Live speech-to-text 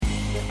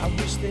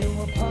there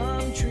were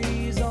palm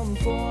trees on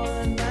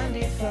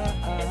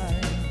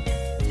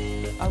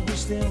 495. I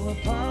wish there were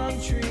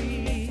palm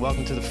trees.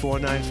 Welcome to the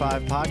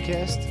 495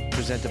 podcast,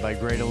 presented by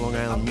Greater Long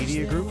Island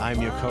Media Group.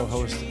 I'm your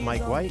co-host,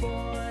 Mike White.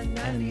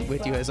 And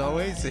with you, as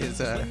always,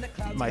 is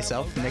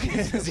myself, Nick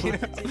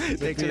Esposito.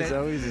 With me, as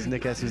always, is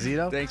Nick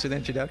Esposito. Thanks for the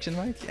introduction,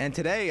 Mike. And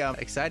today, I'm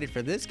excited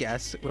for this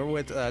guest. We're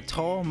with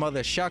Tall Mutha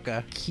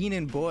Shucka,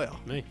 Keenan Boyle.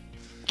 Me.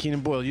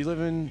 Keenan Boyle, you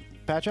live in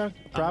Patchogue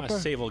proper? I'm a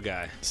Sayville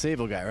guy.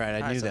 Sayville guy,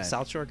 right? I knew So that.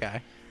 South Shore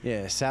guy.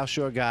 Yeah, South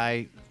Shore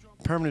guy,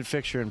 permanent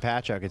fixture in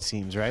Patchogue, it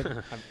seems, right?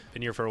 I've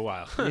been here for a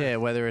while. Yeah,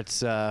 whether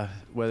it's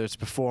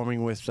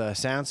performing with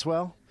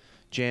Soundswell,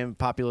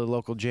 popular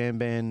local jam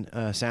band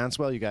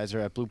Soundswell. You guys are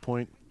at Blue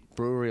Point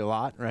Brewery a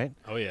lot, right?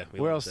 Oh yeah.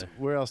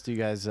 Where else do you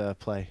guys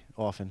play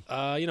often?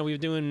 We've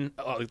doing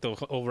like the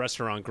whole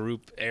restaurant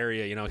group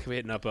area. We're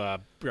hitting up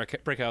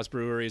Brick House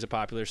Brewery is a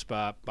popular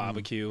spot.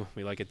 Barbecue,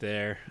 we like it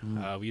there.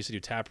 We used to do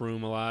Tap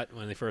Room a lot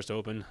when they first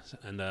opened,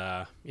 and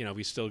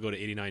we still go to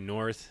 89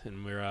 North,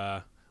 and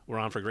we're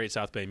on for Great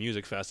South Bay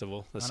Music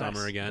Festival this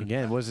summer again.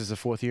 Again, was this the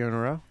fourth year in a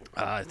row?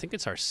 I think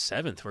it's our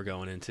 7th we're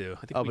going into.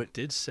 I think we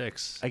did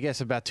 6. I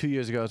guess about 2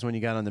 years ago is when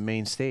you got on the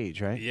main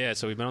stage, right? Yeah,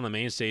 so we've been on the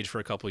main stage for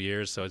a couple of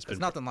years. So it's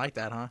nothing like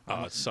that, huh?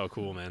 Oh, it's so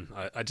cool, man.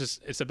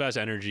 It's the best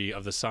energy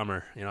of the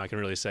summer. I can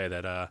really say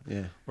that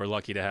we're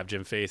lucky to have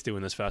Jim Faith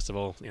doing this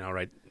festival,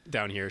 right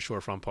down here at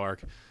Shorefront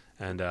Park.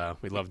 And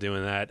we love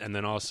doing that. And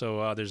then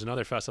also there's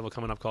another festival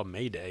coming up called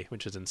May Day,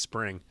 which is in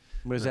spring.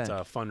 Where's that? It's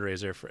a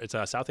fundraiser. It's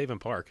South Haven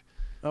Park.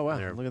 Oh, wow.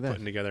 They're Look at that.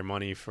 putting together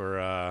money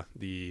for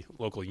the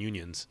local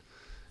unions.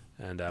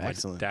 And my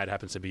dad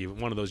happens to be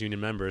one of those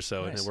union members,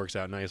 so it works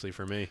out nicely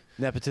for me.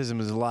 Nepotism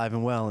is alive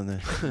and well in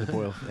the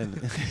Boyle,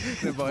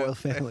 the Boyle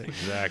family.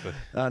 Exactly.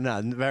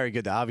 No, very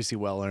good. Obviously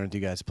well earned.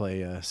 You guys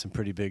play some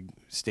pretty big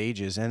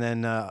stages. And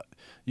then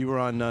you were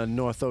on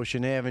North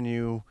Ocean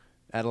Avenue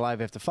at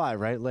Alive After 5,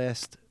 right,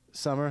 last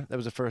summer? That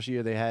was the first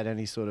year they had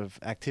any sort of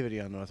activity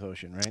on North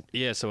Ocean, right?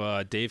 Yeah,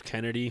 so Dave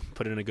Kennedy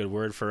put in a good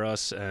word for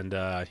us, and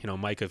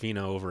Mike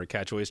Avino over at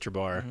Catch Oyster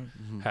Bar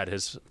had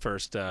his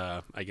first,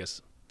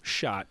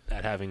 shot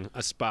at having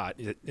a spot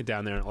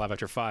down there at Alive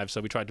After 5.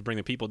 So we tried to bring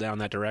the people down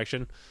that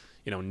direction,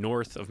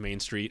 north of Main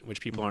Street, which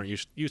people aren't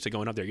used to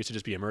going up there. It used to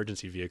just be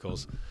emergency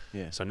vehicles.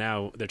 Yeah. So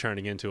now they're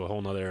turning into a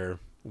whole nother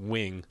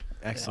wing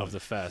of the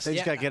fest. They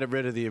just got to get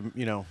rid of the,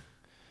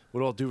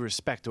 with all due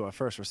respect to our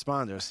first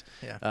responders,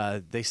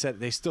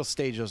 they still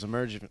stage those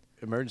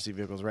emergency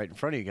vehicles right in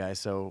front of you guys,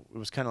 so it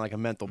was kind of like a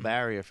mental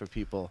barrier for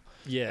people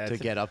to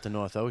get up to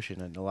North Ocean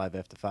and Alive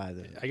After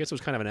 5. I guess it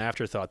was kind of an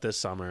afterthought this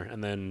summer,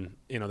 and then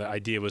the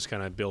idea was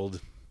kind of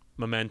build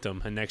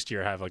momentum, and next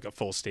year have like a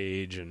full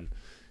stage and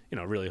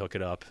really hook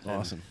it up.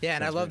 Awesome. Yeah,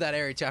 and I love that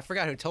area too. I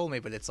forgot who told me,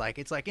 but it's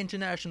like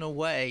International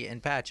Way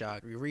in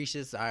Patchogue.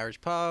 Reese's, the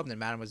Irish pub, then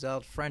Mademoiselle,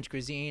 French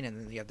cuisine, and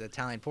then you have the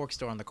Italian pork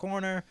store on the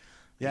corner.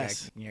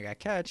 Yes. You got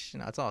Catch.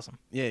 It's awesome.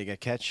 Yeah, you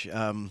got Catch,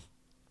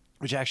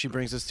 which actually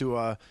brings us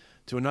to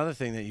another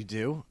thing that you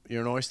do.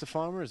 You're an oyster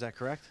farmer, is that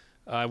correct?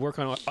 I work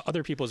on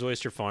other people's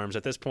oyster farms.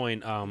 At this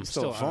point,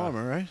 still a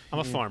farmer, right? I'm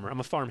a farmer. I'm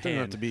a farm hand.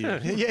 Have to be.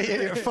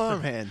 You're a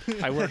farm hand.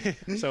 I work.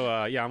 So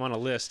I'm on a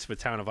list with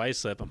Town of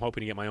Islip. I'm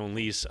hoping to get my own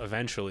lease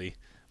eventually,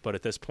 but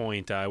at this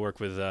point, I work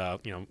with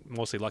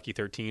mostly Lucky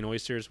 13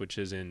 oysters, which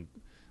is in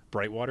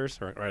Brightwaters,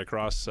 right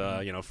across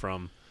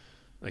from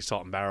like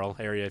Salt and Barrel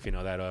area, if you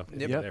know that.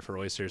 There for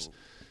oysters,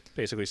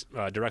 basically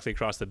directly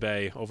across the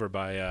bay over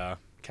by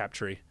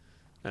Captree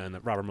and the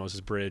Robert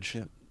Moses Bridge.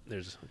 Yep.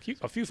 There's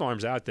a few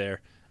farms out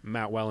there.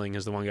 Matt Welling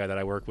is the one guy that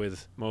I work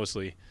with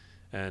mostly,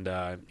 and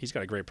he's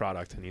got a great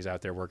product, and he's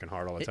out there working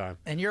hard all the time.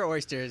 And your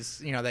oysters,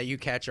 that you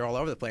catch are all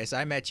over the place.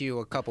 I met you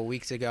a couple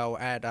weeks ago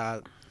at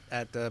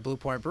the Blue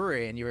Point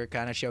Brewery, and you were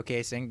kind of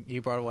showcasing. You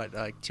brought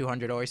like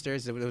 200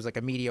 oysters. It was like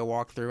a media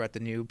walkthrough at the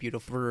new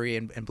beautiful brewery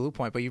in Blue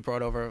Point, but you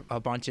brought over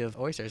a bunch of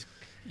oysters.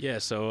 Yeah,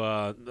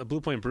 so the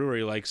Blue Point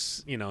Brewery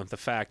likes the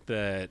fact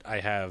that I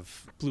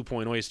have Blue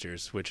Point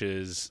oysters, which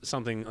is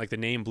something like the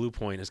name Blue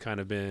Point has kind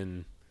of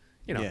been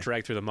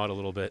dragged through the mud a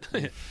little bit.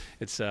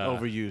 It's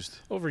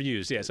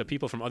overused, yeah. So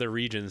people from other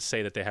regions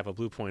say that they have a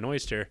Blue Point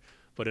oyster,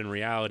 but in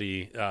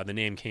reality, the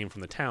name came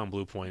from the town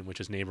Blue Point, which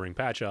is neighboring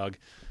Patchogue.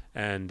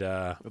 And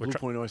the Blue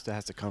Point oyster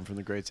has to come from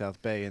the Great South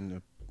Bay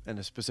and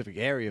a specific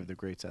area of the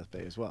Great South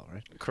Bay as well,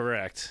 right?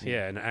 Correct.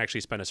 Yeah, and I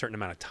actually spent a certain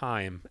amount of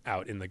time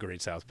out in the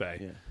Great South Bay.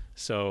 Yeah.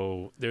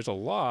 So there's a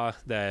law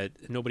that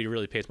nobody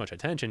really pays much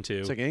attention to.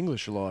 It's like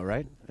English law,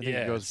 right? I think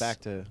it goes back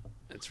to...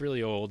 It's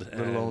really old.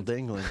 Little old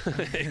England.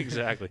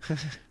 Exactly.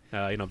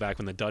 Back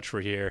when the Dutch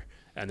were here,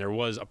 and there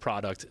was a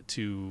product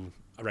to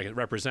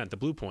represent the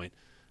Blue Point.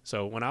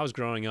 So when I was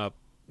growing up,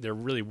 there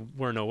really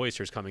were no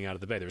oysters coming out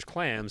of the bay. There's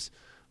clams,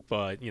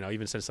 but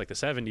even since like the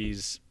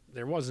 70s,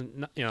 there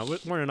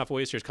weren't enough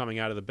oysters coming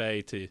out of the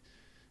bay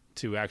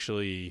to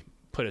actually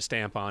put a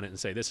stamp on it and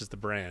say this is the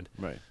brand.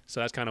 Right. So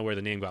that's kind of where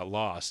the name got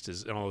lost.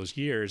 Is in all those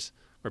years,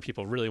 where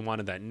people really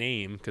wanted that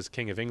name because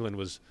King of England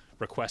was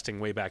requesting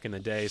way back in the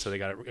day, so they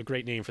got a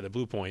great name for the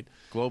Blue Point.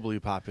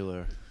 Globally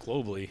popular.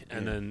 Globally.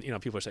 And then,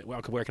 people are saying,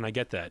 well, where can I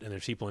get that? And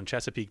there's people in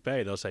Chesapeake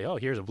Bay, they'll say, oh,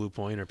 here's a Blue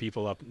Point, or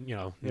people up,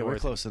 Yeah, north, we're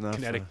close enough.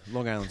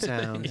 Long Island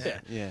Sound.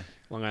 Yeah.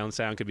 Long Island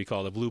Sound could be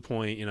called a Blue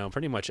Point,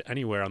 pretty much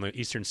anywhere on the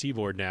eastern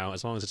seaboard now,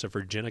 as long as it's a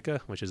Virginica,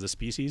 which is the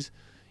species,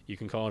 you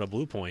can call it a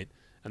Blue Point.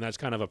 And that's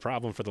kind of a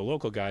problem for the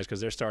local guys because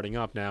they're starting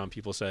up now, and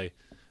people say,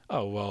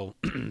 oh, well,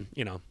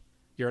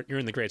 you're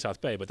in the Great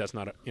South Bay, but that's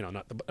not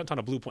not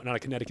a Blue Point, not a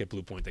Connecticut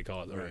Blue Point, they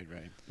call it, right.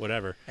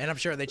 Whatever. And I'm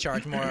sure they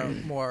charge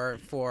more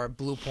for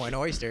Blue Point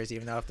oysters,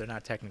 even though if they're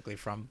not technically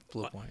from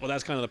Blue Point. Well,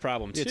 that's kind of the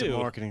problem too. It's a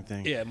marketing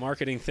thing. Yeah,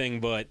 marketing thing,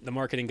 but the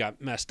marketing got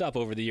messed up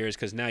over the years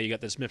because now you got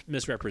this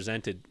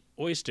misrepresented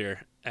oyster,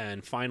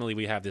 and finally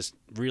we have this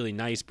really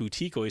nice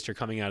boutique oyster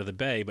coming out of the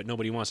bay, but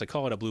nobody wants to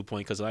call it a Blue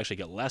Point because they'll actually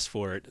get less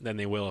for it than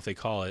they will if they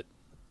call it,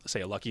 say,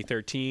 a Lucky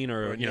 13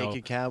 or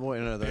Naked Cowboy.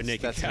 No,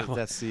 Naked Cowboy.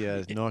 That's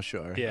the North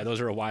Shore. Yeah,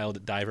 those are a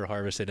wild diver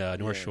harvested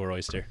North Shore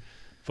oyster.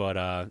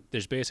 But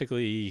there's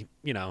basically,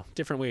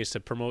 different ways to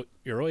promote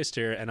your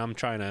oyster, and I'm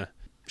trying to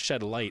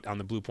shed light on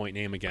the Blue Point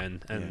name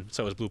again, and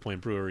so is Blue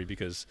Point Brewery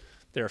because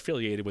they're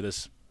affiliated with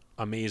this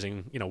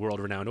amazing,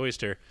 world-renowned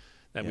oyster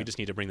that we just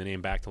need to bring the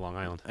name back to Long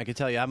Island. I can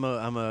tell you, I'm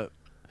a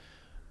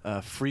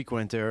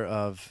frequenter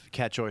of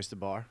Catch Oyster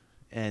Bar,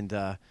 and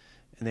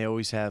they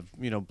always have,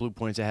 Blue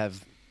Points that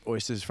have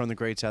oysters from the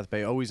Great South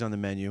Bay always on the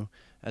menu,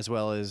 as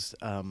well as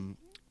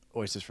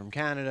oysters from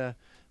Canada,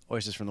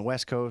 oysters from the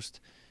West Coast,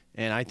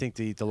 and I think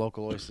the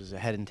local oysters are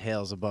head and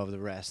tails above the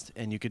rest,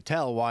 and you could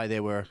tell why they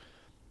were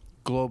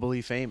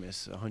globally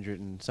famous 100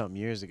 and something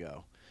years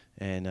ago,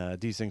 and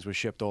these things were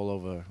shipped all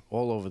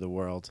over the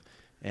world,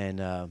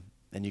 and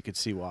you could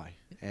see why.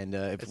 And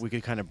if we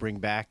could kind of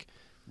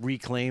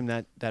reclaim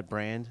that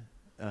brand,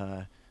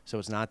 so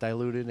it's not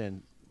diluted,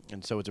 and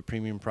so it's a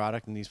premium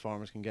product, and these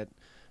farmers can get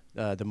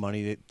the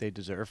money that they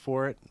deserve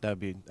for it, that'd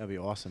be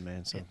awesome,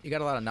 man. So you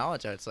got a lot of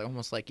knowledge. It's like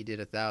almost like you did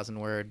a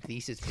 1,000-word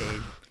thesis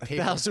page.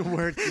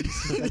 1,000-word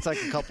thesis. That's like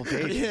a couple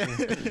pages.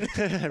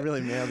 I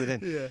really mailed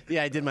it in.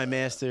 Yeah, I did my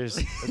master's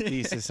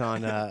thesis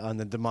on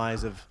the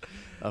demise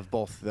of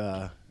both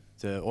the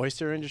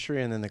oyster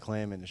industry and then the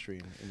clam industry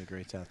in the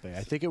Great South Bay.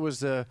 I think it was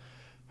the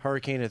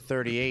hurricane of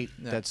 '38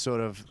 that sort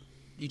of.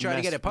 You tried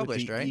to get it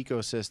published, right?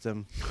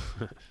 Ecosystem.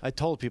 I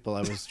told people I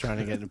was trying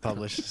to get it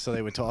published, so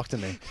they would talk to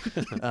me.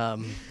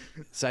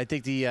 So I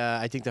think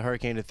the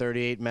hurricane of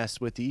 '38 messed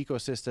with the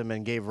ecosystem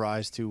and gave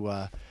rise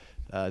to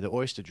the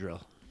oyster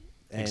drill.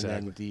 And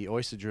then the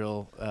oyster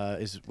drill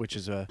which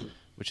is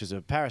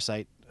a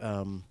parasite,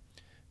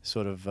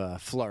 sort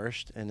of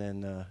flourished and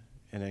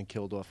then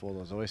killed off all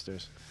those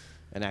oysters,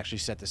 and actually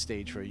set the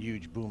stage for a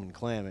huge boom in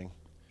clamming.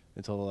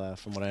 Until,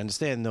 from what I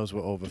understand, those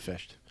were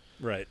overfished.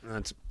 Right.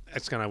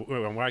 That's kind of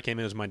where I came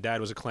in. My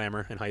dad was a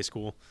clammer in high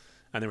school,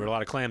 and there were a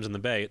lot of clams in the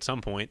bay at some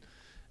point,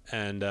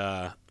 and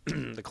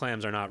the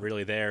clams are not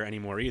really there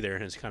anymore either,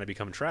 and it's kind of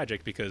become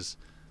tragic because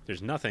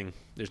there's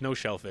no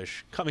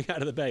shellfish coming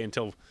out of the bay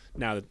until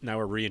now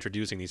we're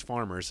reintroducing these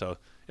farmers, so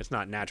it's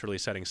not naturally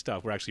setting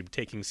stuff. We're actually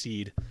taking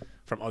seed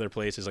from other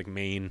places like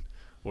Maine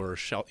or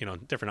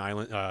different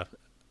island.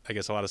 I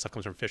guess a lot of stuff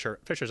comes from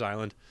Fisher's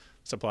Island,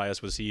 supply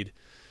us with seed,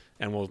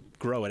 and we'll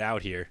grow it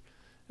out here.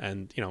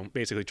 And,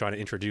 basically trying to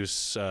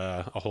introduce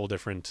a whole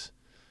different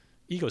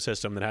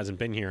ecosystem that hasn't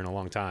been here in a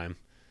long time.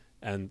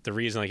 And the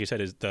reason, like you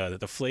said, is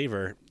the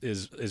flavor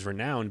is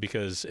renowned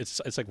because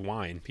it's like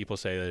wine. People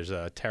say there's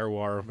a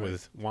terroir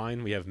with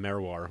wine. We have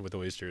merroir with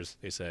oysters.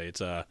 They say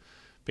it's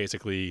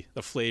basically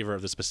the flavor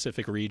of the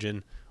specific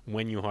region,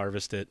 when you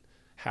harvest it,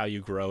 how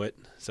you grow it,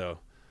 so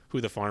who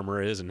the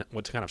farmer is and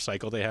what kind of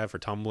cycle they have for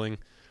tumbling,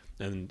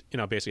 and,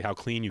 basically how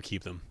clean you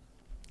keep them.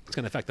 It's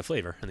going to affect the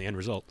flavor and the end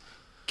result.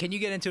 Can you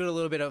get into it a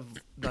little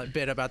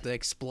bit about the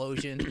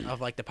explosion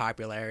of like the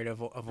popularity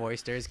of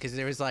oysters? Because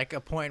there was like a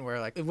point where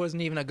like it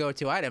wasn't even a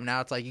go-to item. Now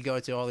it's like you go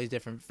to all these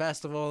different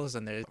festivals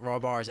and there's raw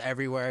bars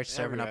everywhere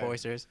serving up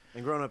oysters.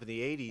 And growing up in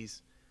the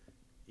 '80s,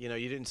 you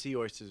didn't see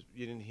oysters.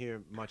 You didn't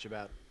hear much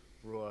about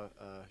raw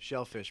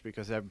shellfish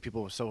because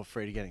people were so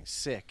afraid of getting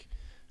sick.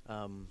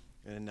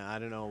 And I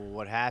don't know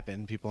what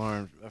happened. People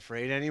aren't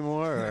afraid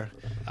anymore, or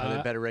are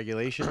there better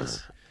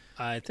regulations?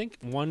 I think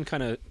one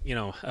kind of,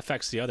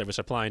 affects the other with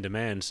supply and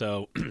demand.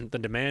 So the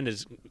demand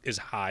is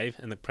high,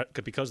 and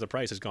because the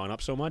price has gone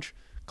up so much,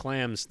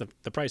 clams,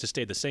 the price has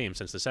stayed the same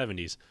since the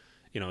 70s.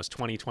 It's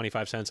 20,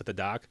 25 cents at the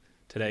dock.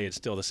 Today it's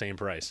still the same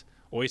price.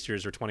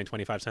 Oysters are 20,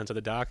 25 cents at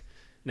the dock.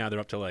 Now they're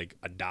up to like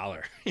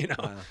 $1,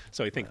 Wow.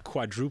 So I think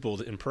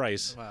quadrupled in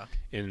price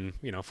in,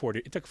 40,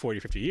 it took 40,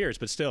 50 years,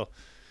 but still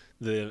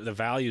the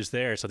value's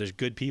there. So there's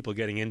good people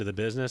getting into the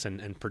business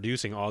and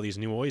producing all these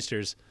new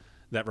oysters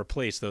that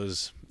replace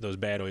those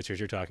bad oysters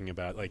you're talking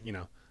about, like,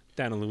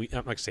 down in Louisiana, I'm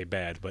not going to say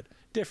bad, but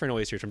different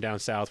oysters from down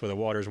south where the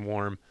water's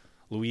warm,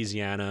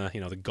 Louisiana,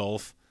 the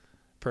Gulf,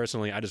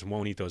 personally, I just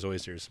won't eat those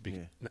oysters,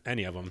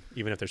 any of them,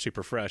 even if they're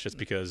super fresh. It's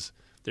because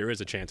there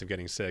is a chance of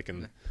getting sick,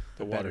 and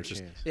the water's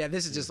just... Yeah,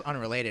 this is just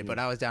unrelated, but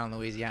I was down in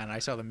Louisiana, and I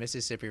saw the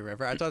Mississippi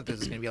River. I thought this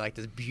was going to be like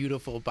this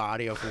beautiful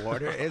body of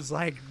water. It's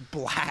like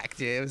black,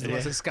 dude. It was the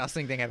most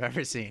disgusting thing I've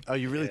ever seen. Oh,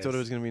 you really thought it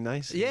was going to be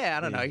nice? Yeah, I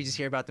don't know. You just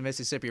hear about the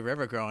Mississippi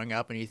River growing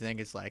up, and you think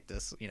it's like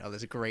this,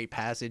 there's a great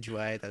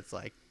passageway that's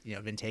like,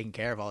 been taken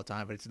care of all the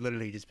time, but it's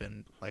literally just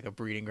been like a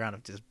breeding ground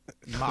of just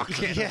muck.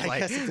 Yeah, I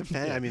guess it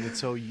depends. I mean, it's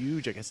so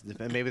huge. I guess it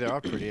depends. Maybe there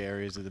are pretty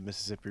areas of the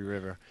Mississippi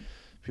River.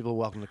 People are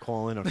welcome to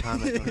call in or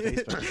comment on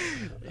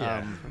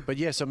Facebook. But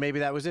yeah, so maybe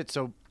that was it.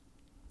 So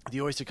the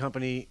oyster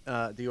company,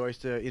 the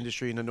oyster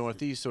industry in the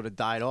Northeast sort of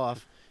died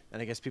off,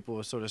 and I guess people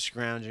were sort of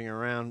scrounging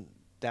around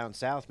down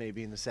south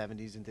maybe in the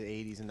 70s into the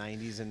 80s and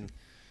 90s and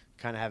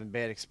kind of having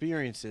bad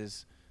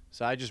experiences.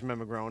 So I just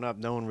remember growing up,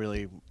 no one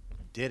really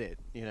did it,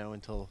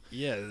 until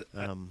you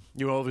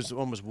were always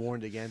almost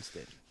warned against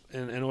it.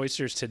 And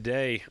oysters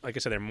today, like I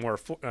said, they're more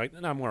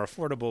not more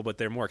affordable, but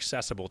they're more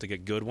accessible to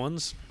get good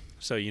ones.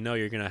 So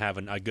you're going to have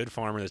a good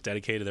farmer that's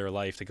dedicated their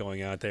life to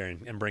going out there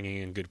and bringing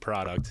in good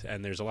product.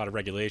 And there's a lot of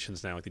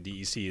regulations now, like the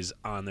DEC is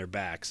on their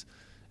backs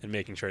and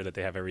making sure that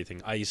they have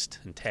everything iced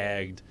and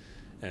tagged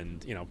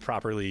and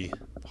properly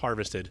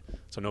harvested,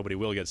 so nobody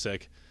will get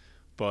sick.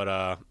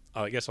 But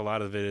I guess a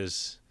lot of it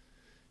is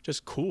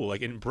just cool.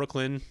 Like in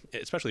Brooklyn,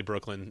 especially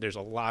Brooklyn, there's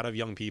a lot of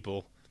young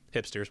people,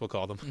 hipsters, we'll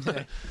call them.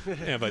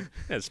 Yeah, but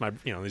it's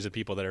these are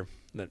people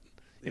that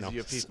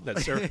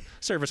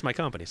service my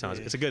company. So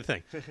it's a good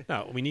thing.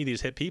 No, we need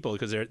these hip people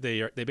because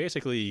they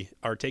basically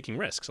are taking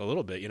risks a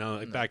little bit.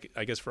 Back,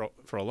 I guess for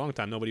a long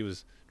time nobody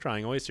was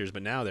trying oysters,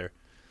 but now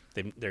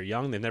they're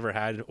young. They've never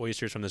had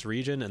oysters from this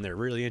region, and they're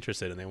really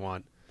interested, and they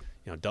want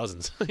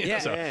dozens.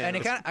 And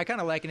I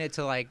kind of liken it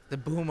to like the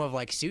boom of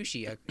like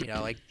sushi.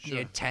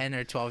 10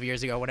 or 12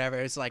 years ago, whatever.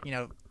 It's like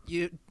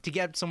to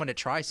get someone to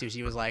try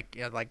sushi was like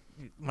like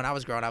when I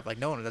was growing up, like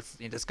no, that's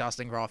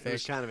disgusting raw fish. It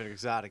was kind of an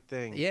exotic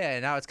thing. Yeah,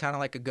 and now it's kind of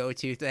like a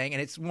go-to thing,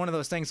 and it's one of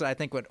those things that I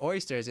think with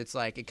oysters, it's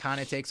like it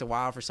kind of takes a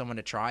while for someone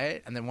to try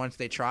it, and then once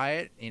they try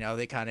it,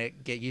 they kind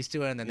of get used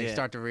to it, and then they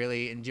start to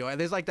really enjoy it.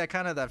 There's like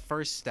that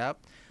first step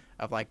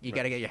of like you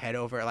got to get your head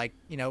over it. Like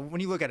when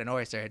you look at an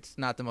oyster, it's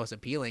not the most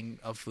appealing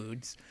of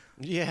foods.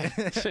 Yeah.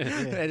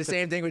 And the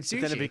same thing with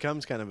sushi. But then it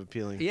becomes kind of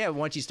appealing. Yeah,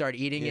 once you start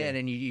eating it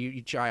and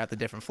you try out the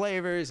different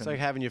flavors. It's like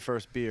having your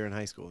first beer in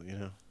high school,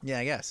 Yeah,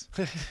 I guess.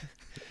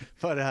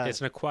 But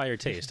it's an acquired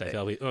taste. I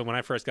feel when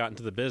I first got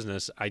into the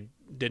business, I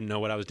didn't know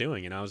what I was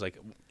doing, I was like,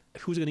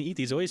 who's going to eat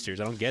these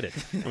oysters? I don't get it.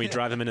 And we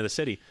drive them into the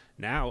city.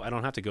 Now I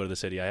don't have to go to the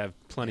city. I have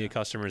plenty of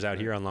customers out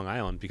here on Long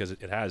Island because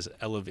it has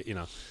elevated.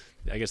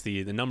 I guess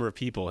the number of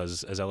people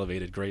has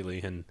elevated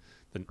greatly, and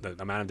the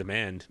amount of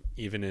demand,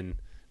 even in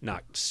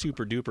not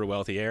super duper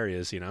wealthy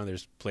areas,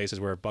 there's places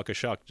where a buck of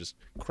shuck just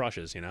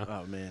crushes,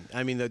 Oh man,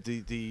 I mean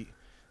the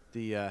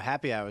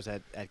happy hours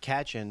at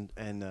Catch and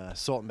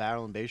Salt and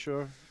Barrel in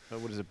Bayshore.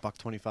 What is it,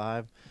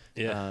 $1.25?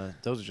 Yeah,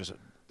 those are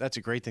that's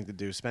a great thing to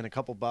do. Spend a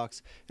couple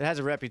bucks. It has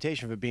a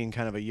reputation for being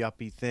kind of a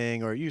yuppie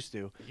thing, or it used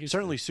to.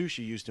 Certainly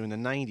sushi used to in the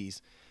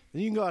 90s.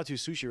 Then you can go out to a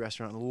sushi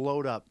restaurant and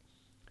load up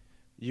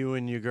you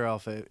and your girl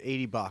for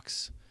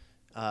 $80.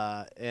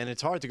 And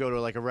it's hard to go to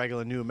like a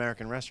regular new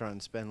American restaurant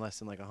and spend less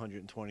than like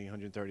 $120,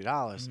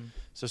 $130.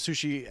 So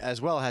sushi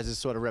as well has this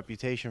sort of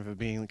reputation for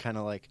being kind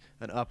of like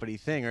an uppity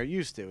thing, or it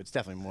used to. It's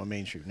definitely more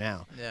mainstream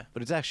now. Yeah.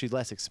 But it's actually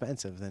less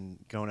expensive than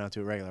going out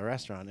to a regular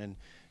restaurant. And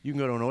you can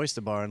go to an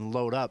oyster bar and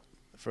load up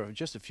for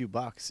just a few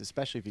bucks,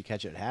 especially if you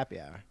catch it at happy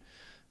hour.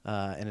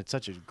 And it's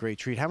such a great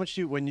treat. How much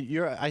do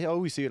you, I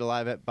always see it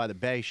alive by the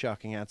bay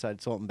shucking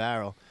outside Salt and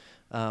Barrel.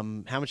 How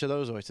much are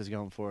those oysters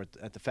going for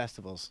at the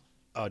festivals?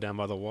 Oh, down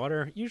by the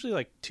water, usually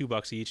like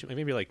 $2 each.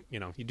 Maybe like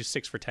you do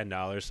 6 for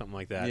 $10, something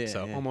like that.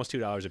 So almost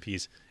 $2 a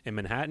piece. In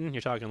Manhattan,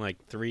 you're talking like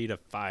 $3 to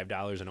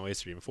 $5 an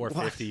oyster, even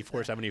 $4.50,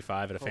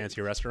 $4.75 at a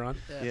fancy restaurant.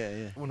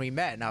 Yeah. When we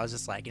met, and I was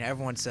just like,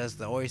 everyone says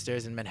the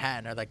oysters in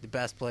Manhattan are like the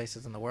best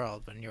places in the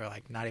world, but you were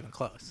like not even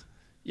close.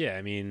 Yeah,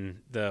 I mean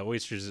the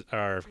oysters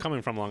are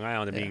coming from Long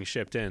Island and being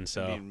shipped in,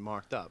 so being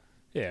marked up.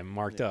 Yeah,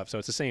 marked up. So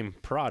it's the same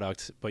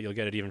product, but you'll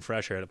get it even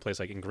fresher at a place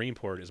like in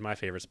Greenport is my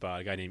favorite spot.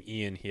 A guy named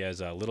Ian, he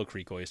has Little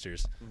Creek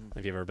oysters.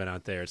 If you've ever been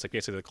out there, it's like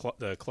basically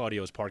the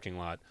Claudio's parking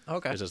lot.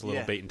 Okay. There's this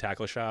little bait and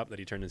tackle shop that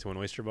he turned into an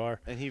oyster bar.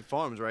 And he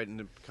farms right in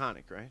the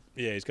Conic, right?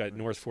 Yeah, he's got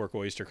North Fork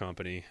Oyster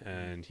Company,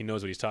 and he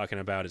knows what he's talking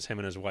about. It's him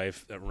and his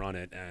wife that run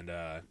it, and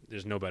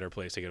there's no better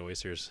place to get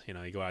oysters.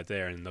 You go out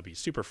there, and they'll be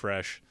super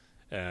fresh,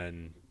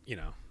 and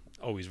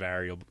always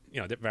variable.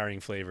 Varying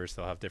flavors.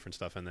 They'll have different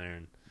stuff in there.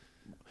 And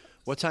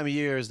what time of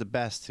year is the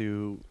best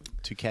to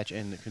catch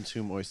and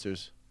consume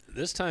oysters?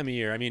 This time of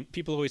year, I mean,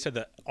 people always said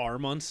the R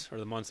months, or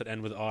the months that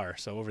end with R.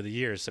 So over the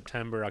years,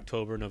 September,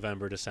 October,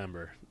 November,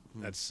 December.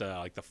 That's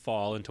like the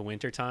fall into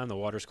winter time. The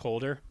water's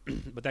colder,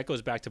 but that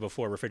goes back to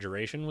before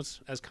refrigeration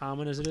was as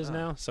common as it is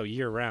now. So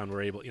year round,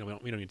 we're able. We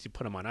don't need to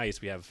put them on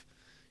ice. We have,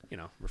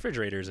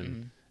 refrigerators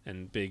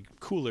and big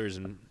coolers,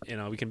 and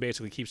we can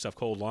basically keep stuff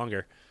cold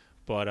longer.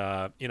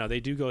 But they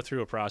do go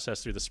through a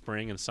process through the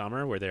spring and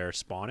summer where they're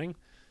spawning.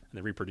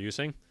 they're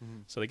reproducing.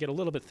 So they get a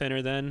little bit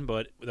thinner then,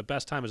 but the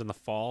best time is in the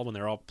fall when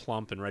they're all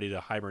plump and ready to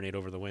hibernate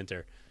over the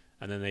winter.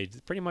 And then they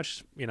pretty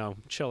much,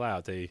 chill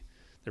out. Their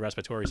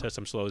respiratory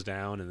system slows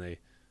down, and they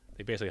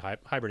basically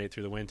hibernate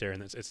through the winter,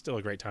 and it's still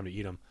a great time to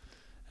eat them.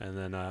 And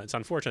then it's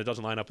unfortunate it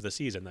doesn't line up with the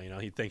season.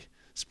 You'd think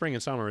spring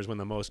and summer is when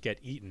the most get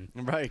eaten.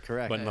 Right,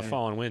 correct. But in the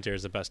fall and winter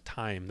is the best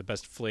time, the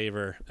best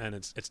flavor, and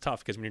it's tough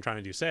because when you're trying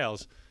to do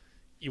sales,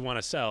 you want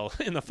to sell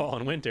in the fall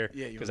and winter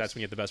because that's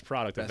when you get the best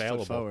product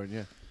available. Foot forward,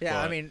 yeah.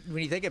 Yeah, when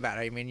you think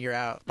about it, you're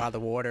out by the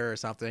water or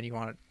something, you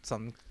want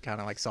something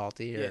kind of like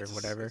salty or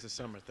whatever. It's a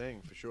summer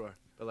thing for sure.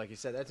 But like you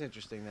said, that's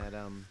interesting that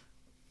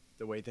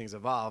the way things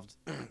evolved,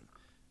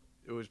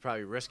 it was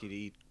probably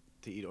risky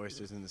to eat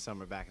oysters in the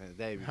summer back in the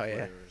day. Before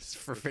there was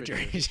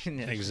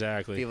refrigeration.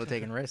 Exactly. People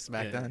taking risks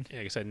back then. Yeah,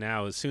 like I said,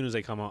 now as soon as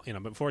they come out,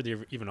 before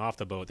they're even off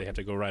the boat, they have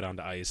to go right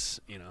onto ice,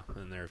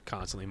 and they're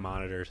constantly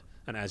monitored.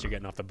 And as you're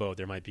getting off the boat,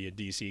 there might be a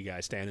DC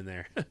guy standing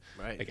there,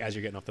 right? Like as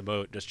you're getting off the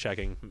boat, just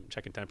checking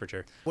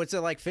temperature. What's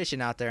it like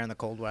fishing out there in the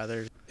cold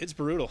weather? It's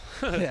brutal.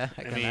 Yeah,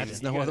 I mean,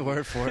 there's no other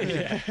word for it.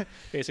 Yeah.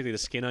 Basically, the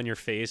skin on your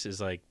face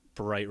is like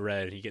bright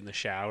red, and you get in the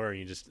shower, and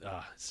you just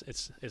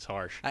it's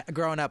harsh.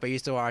 Growing up, I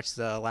used to watch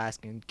the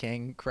Alaskan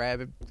king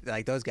crab.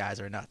 Like those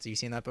guys are nuts. You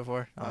seen that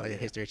before? Oh, the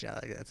History Channel.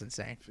 Like, that's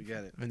insane.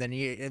 Forget it. And then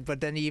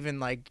even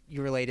like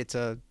you relate it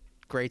to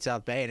Great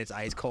South Bay, and it's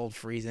ice cold,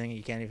 freezing.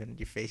 You can't even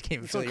your face can't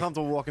even It's feel. so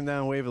comfortable walking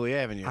down Waverly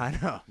Avenue. I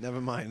know. Never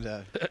mind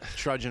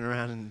trudging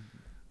around in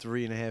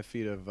 3.5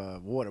 feet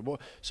of water.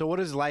 So,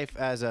 what is life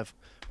as a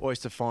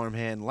oyster farm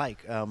hand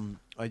like?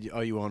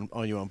 Are you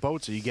on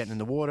boats? Are you getting in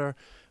the water?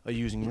 Are you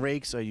using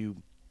rakes? Are you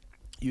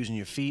using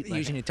your feet?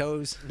 Using your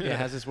toes? Yeah,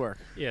 how's this work?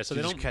 Yeah, so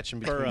you they just don't catch them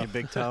between burrow. your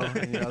big toe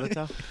and your other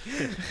toe.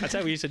 That's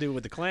how we used to do it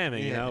with the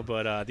clamming,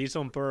 But these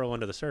don't burrow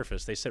under the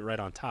surface; they sit right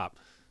on top,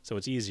 so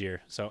it's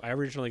easier. So I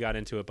originally got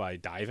into it by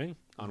diving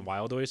on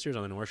wild oysters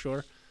on the North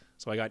Shore.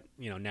 So I got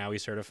NAUI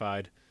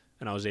certified,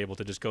 and I was able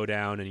to just go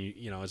down and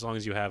as long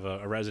as you have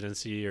a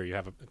residency or you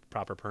have a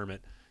proper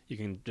permit, you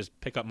can just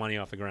pick up money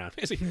off the ground.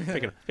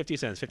 Pick up 50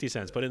 cents,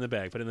 put it in the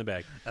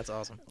bag. That's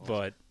awesome.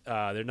 But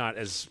they're not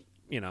as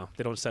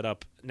they don't set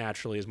up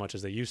naturally as much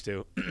as they used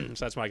to. So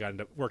that's why I got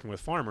into working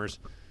with farmers.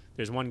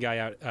 There's one guy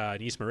out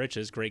in East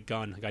Moriches, great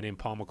gun, a guy named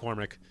Paul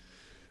McCormick.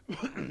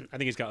 I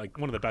think he's got like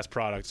one of the best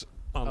products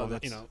on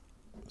the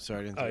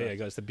Sorry, I didn't. Oh yeah, it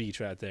goes the beach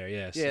right there.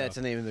 Yeah. Yeah, that's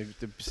the name of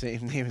the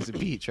same name as the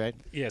beach, right?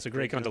 Yeah, it's a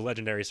great gun's a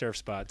legendary surf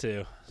spot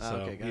too. So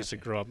Okay, he used to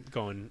gotcha. grow up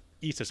going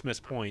east of Smith's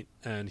Point,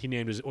 and he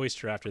named his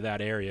oyster after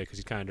that area because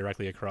he's kind of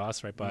directly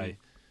across, right by,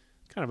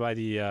 kind of by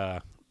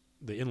the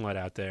inlet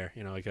out there.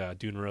 Like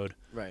Dune Road,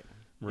 Right.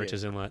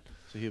 Moriches Inlet.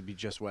 So he'll be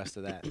just west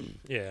of that.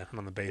 Yeah, and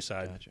on the bay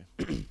side.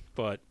 Gotcha.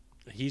 But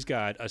he's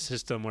got a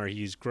system where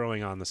he's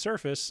growing on the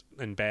surface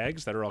in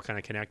bags that are all kind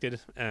of connected,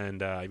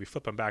 and we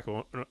flip them back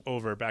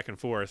and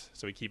forth,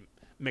 so we keep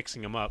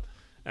mixing them up,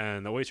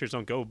 and the oysters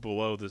don't go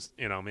below this,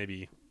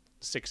 maybe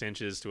 6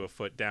 inches to a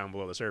foot down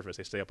below the surface.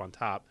 They stay up on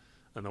top,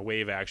 and the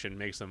wave action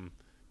makes them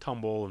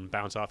tumble and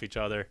bounce off each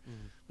other,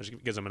 which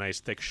gives them a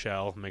nice thick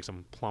shell, makes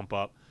them plump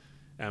up.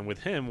 And with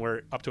him,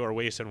 we're up to our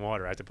waist in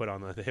water. I have to put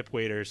on the hip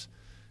waders,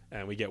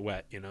 and we get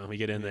wet. We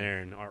get in there,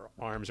 and our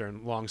arms are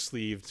in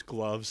long-sleeved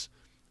gloves.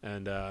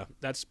 And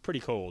that's pretty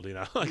cold,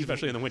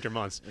 especially in the winter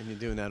months. And you're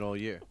doing that all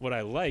year. What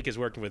I like is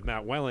working with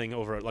Matt Welling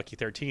over at Lucky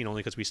 13,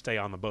 only because we stay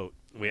on the boat.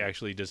 We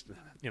actually just,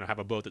 have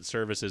a boat that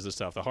services the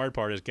stuff. The hard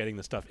part is getting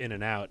the stuff in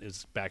and out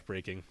is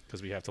backbreaking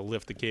because we have to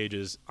lift the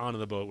cages onto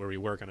the boat where we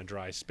work on a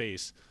dry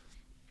space.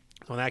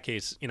 So in that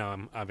case,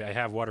 I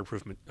have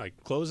waterproof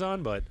clothes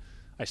on, but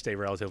I stay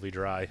relatively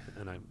dry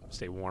and I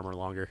stay warmer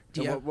longer.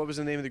 So what was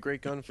the name of the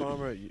great gun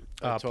farmer?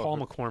 Paul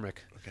McCormick.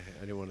 Okay, I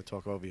didn't want to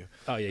talk over you.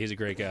 Oh yeah, he's a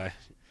great guy.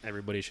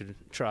 Everybody should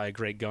try a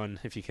great gun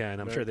if you can.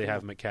 I'm sure they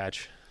have them at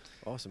Catch.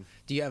 Awesome.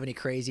 Do you have any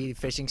crazy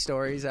fishing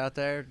stories out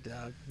there?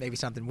 Maybe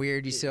something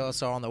weird you saw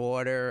on the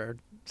water or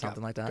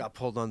something like that? Got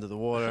pulled under the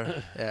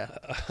water. Yeah.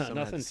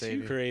 Nothing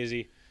too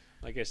crazy.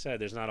 Like I said,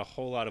 there's not a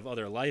whole lot of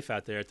other life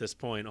out there at this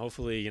point.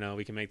 Hopefully,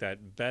 we can make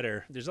that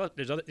better.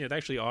 There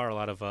actually are a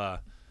lot of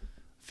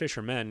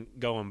fishermen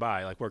going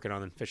by, like working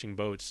on fishing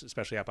boats,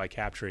 especially out by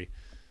Captree.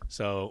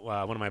 So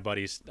one of my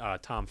buddies,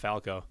 Tom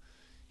Falco,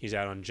 he's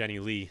out on Jenny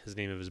Lee, is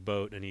the name of his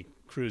boat, and he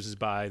cruises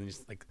by, and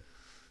he's like,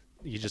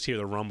 you just hear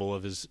the rumble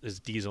of his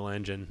diesel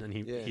engine, and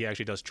he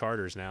actually does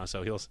charters now.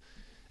 So he'll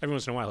every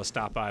once in a while he'll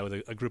stop by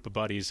with a group of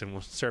buddies, and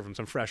we'll serve him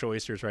some fresh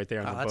oysters right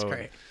there on the boat. That's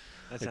great.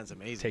 That sounds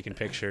amazing. Taking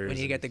pictures. When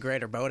you get the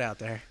greater boat out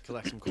there.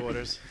 Collect some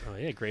quarters. Oh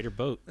yeah, greater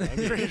boat.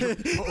 Greater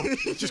boat.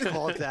 Just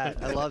call it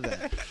that. I love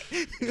that.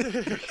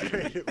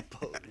 Greater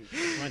boat.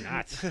 Why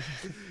not?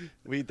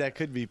 That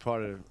could be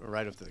part of a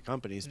write-up to the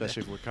company,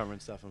 especially if we're covering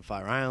stuff on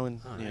Fire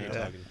Island. Oh, you're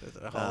talking.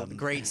 The whole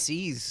Great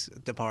Seas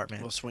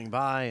department. We'll swing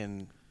by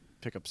and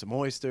pick up some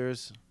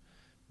oysters.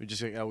 We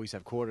just always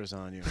have quarters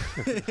on you.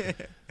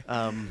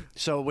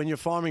 So when you're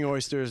farming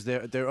oysters,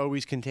 they're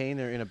always contained.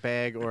 They're in a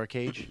bag or a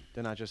cage.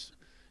 They're not just.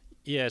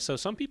 Yeah, so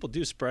some people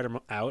do spread them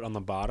out on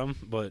the bottom,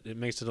 but it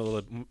makes it a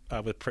little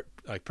with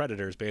like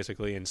predators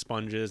basically and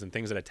sponges and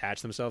things that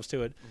attach themselves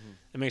to it. Mm-hmm.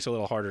 It makes it a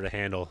little harder to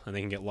handle, and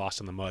they can get lost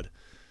in the mud.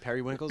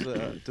 Periwinkles,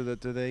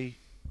 do they?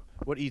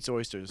 What eats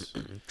oysters?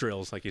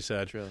 Drills, like you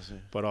said. Drills, yeah.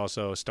 But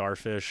also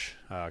starfish,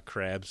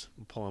 crabs.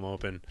 Pull them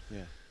open.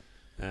 Yeah.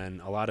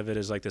 And a lot of it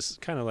is like this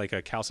kind of like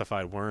a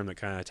calcified worm that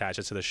kind of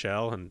attaches to the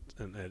shell, and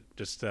it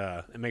just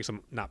it makes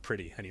them not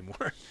pretty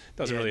anymore.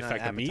 Doesn't really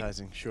affect the meat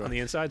sure. on the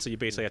inside, so you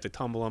basically have to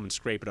tumble them and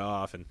scrape it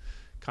off and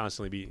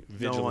constantly be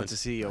vigilant. No one to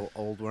see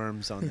old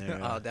worms on there.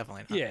 Oh,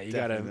 definitely not. Yeah, you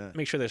got to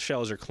make sure the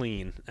shells are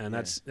clean, and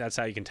that's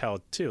how you can tell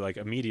too. Like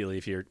immediately,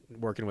 if you're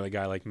working with a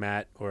guy like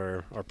Matt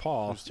or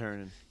Paul, who's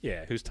turning,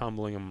 who's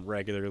tumbling them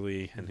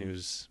regularly and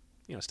who's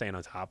staying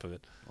on top of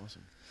it.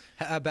 Awesome.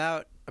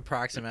 About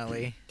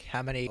approximately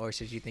how many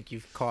oysters do you think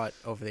you've caught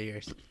over the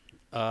years?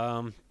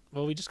 Well,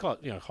 we just call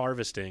it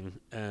harvesting,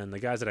 and the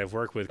guys that I've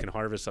worked with can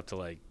harvest up to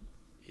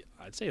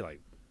I'd say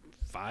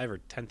 5,000 or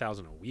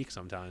 10,000 a week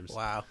sometimes.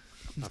 Wow.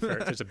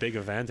 It's a big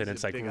event, and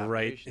it's like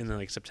right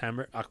in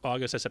September,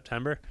 August or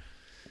September.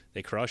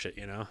 They crush it,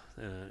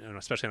 and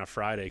especially on a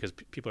Friday because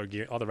people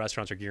all the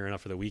restaurants are gearing up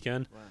for the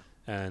weekend. Wow.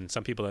 And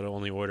some people that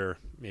only order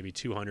maybe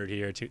 200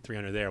 here,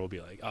 300 there will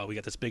be like, oh, we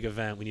got this big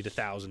event, we need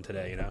 1,000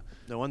 today,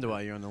 No wonder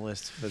why you're on the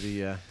list for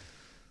the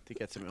to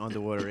get some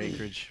underwater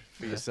acreage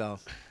for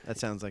yourself. That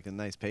sounds like a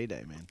nice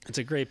payday, man. It's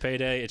a great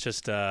payday. It's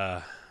just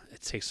it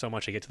takes so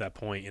much to get to that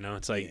point,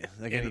 It's like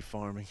any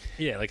farming.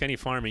 Yeah, like any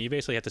farming, you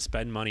basically have to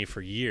spend money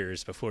for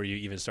years before you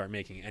even start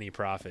making any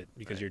profit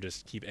because you're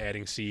just keep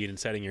adding seed and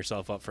setting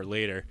yourself up for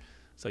later.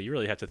 So you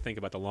really have to think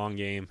about the long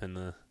game and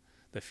the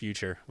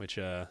future, which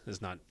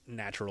is not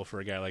natural for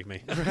a guy like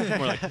me.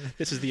 More like,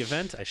 this is the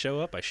event, I show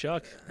up, I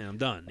shuck, and I'm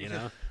done,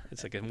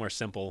 It's like a more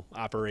simple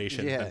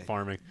operation than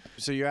farming.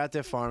 So you're out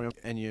there farming,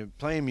 and you're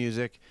playing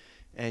music,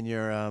 and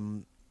you're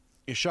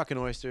shucking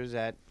oysters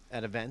at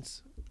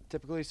events,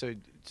 typically. So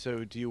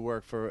do you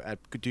work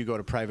do you go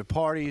to private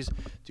parties? Do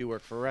you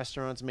work for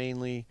restaurants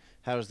mainly?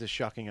 How does the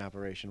shucking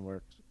operation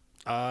work?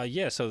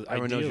 Yeah, so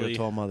everyone knows you're a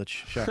Tall Mutha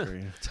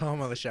Shucker. Tall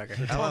Mutha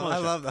Shucker.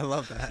 I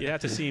love that. You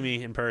have to see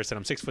me in person.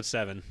 I'm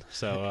 6'7",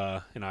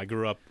 so I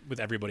grew up with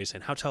everybody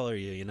saying, "How tall are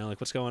you?"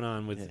 Like, what's going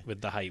on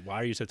with the height?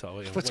 Why are you so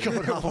tall? What's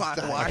going on?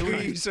 Why were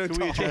you so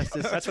tall?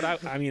 That's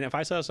what I mean. If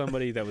I saw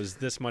somebody that was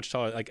this much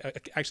taller,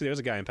 actually, there was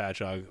a guy in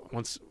Patchogue.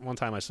 One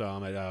time I saw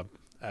him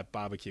at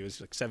barbecue. He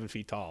was 7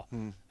 feet tall,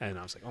 and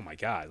I was like, "Oh my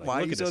god! Why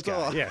look are you at so this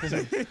tall?" guy."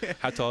 Yeah, like,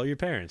 how tall are your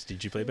parents?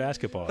 Did you play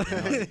basketball?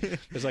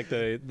 There's like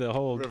the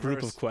whole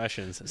group of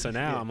questions. So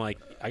now I'm like,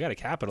 I got to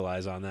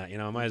capitalize on that.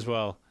 I might as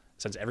well,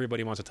 since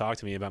everybody wants to talk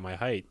to me about my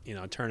height,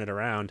 turn it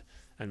around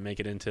and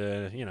make it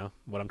into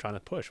what I'm trying to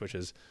push, which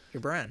is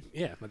your brand.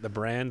 Yeah, the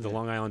brand, the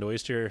Long Island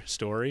oyster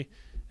story,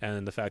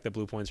 and the fact that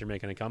Blue Points are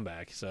making a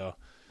comeback. So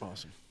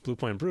awesome. Blue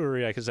Point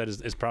Brewery, like I said,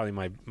 is probably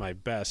my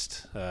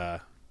best.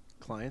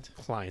 Client.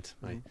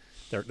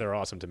 Mm-hmm. They're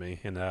awesome to me,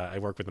 and I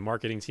work with the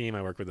marketing team.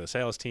 I work with the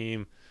sales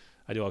team.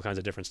 I do all kinds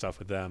of different stuff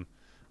with them.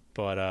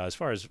 But as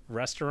far as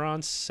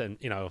restaurants, and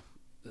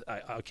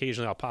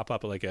occasionally I'll pop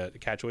up at like a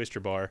Catch Oyster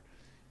bar.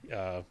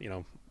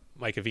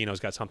 Mike Avino's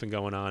got something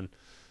going on.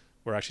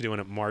 We're actually doing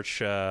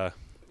it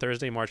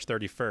Thursday, March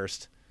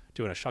 31st,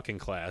 doing a shucking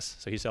class.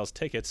 So he sells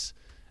tickets,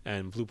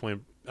 and Blue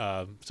Point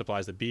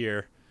supplies the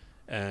beer,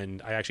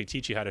 and I actually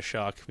teach you how to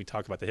shuck. We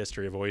talk about the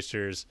history of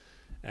oysters,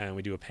 and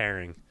we do a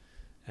pairing.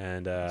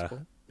 And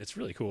cool. It's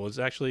really cool. It's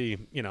actually,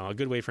 a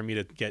good way for me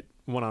to get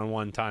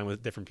one-on-one time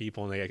with different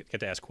people, and they get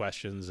to ask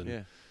questions.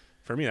 And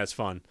for me, that's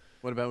fun.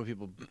 What about when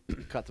people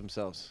cut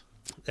themselves?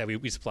 Yeah,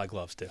 we supply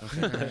gloves too.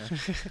 Okay.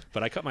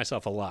 But I cut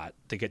myself a lot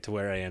to get to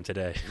where I am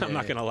today. I'm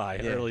not going to lie.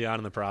 Yeah. Early on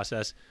in the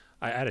process,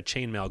 I had a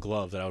chainmail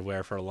glove that I would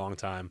wear for a long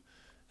time,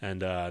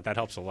 and that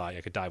helps a lot.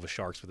 I could dive with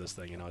sharks with this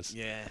thing. You can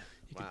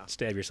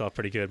stab yourself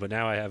pretty good. But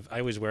now I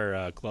always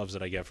wear gloves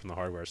that I get from the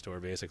hardware store,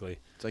 basically.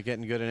 It's like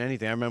getting good at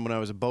anything. I remember when I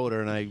was a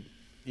boater, and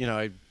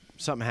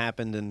something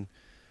happened, and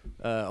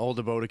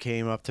older boater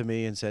came up to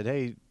me and said,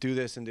 "Hey, do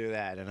this and do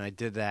that," and I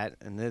did that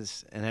and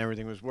this, and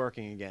everything was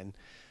working again.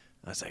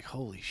 I was like,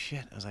 "Holy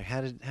shit!" I was like,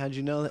 "How'd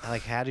you know that?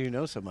 Like, how do you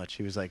know so much?"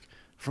 He was like,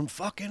 "From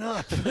fucking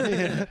up."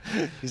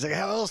 He's like,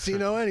 "How else do you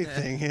know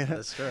anything?" Yeah.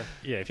 That's true.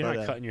 Yeah, if you're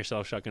not cutting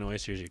yourself shucking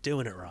oysters, you're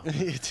doing it wrong.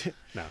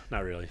 No,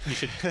 not really.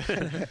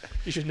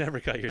 You should never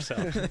cut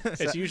yourself.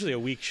 It's usually a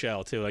weak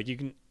shell too. Like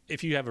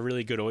if you have a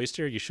really good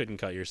oyster, you shouldn't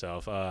cut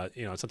yourself.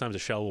 Sometimes the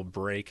shell will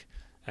break,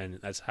 and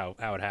that's how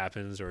it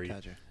happens. Or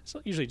it's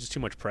usually just too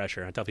much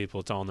pressure. I tell people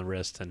it's all in the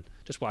wrist, and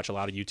just watch a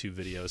lot of YouTube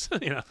videos.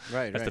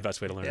 That's the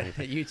best way to learn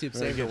anything. YouTube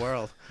saved the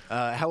world.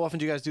 How often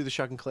do you guys do the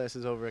shucking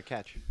classes over at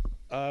Catch?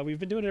 We've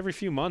been doing it every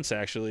few months,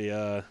 actually.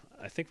 I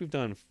think we've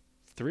done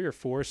 3 or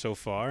 4 so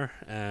far,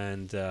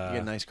 and you get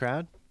a nice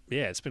crowd.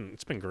 Yeah, it's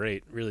been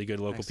great. Really good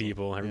local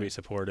people. Everybody's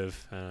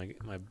supportive.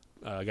 My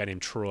guy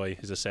named Troy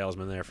is a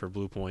salesman there for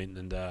Blue Point,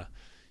 and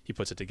he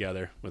puts it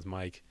together with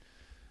Mike.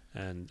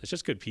 And it's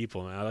just good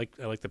people. I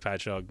like the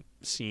Patchogue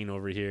scene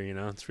over here.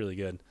 It's really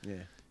good.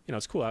 Yeah.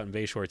 it's cool out in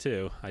Bayshore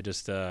too. I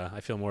just I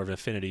feel more of an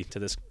affinity to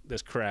this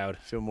crowd.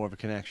 Feel more of a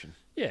connection.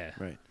 Yeah.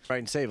 Right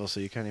in Sayville, so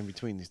you're kind of in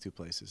between these two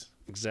places.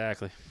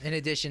 Exactly. In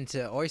addition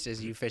to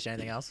oysters, you fish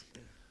anything else?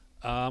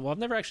 Well,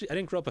 I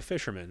didn't grow up a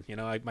fisherman.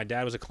 My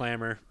dad was a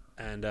clammer,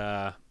 and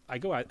I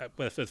go out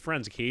with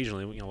friends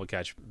occasionally. We'll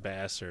catch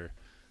bass or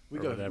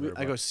whatever.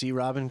 I go sea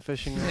robin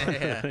fishing.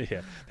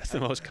 Yeah, that's the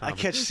most common. I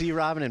catch sea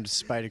robin and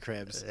spider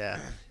crabs. Yeah.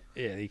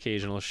 Yeah, the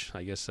occasional,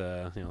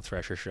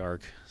 thresher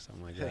shark,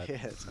 something like that. Yeah,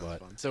 that sounds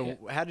fun. So, yeah.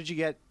 How did you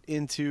get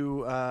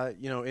into,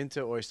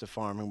 into oyster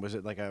farming? Was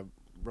it like a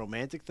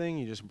romantic thing?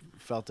 You just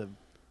felt a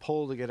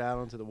pull to get out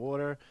onto the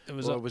water,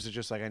 or was it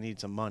just like I need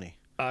some money?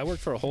 I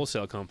worked for a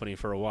wholesale company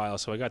for a while,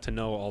 so I got to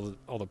know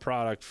all the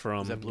product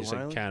from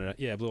Canada.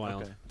 Yeah, Blue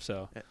Island. Okay.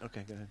 So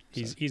okay, go ahead.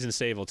 He's in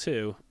Sayville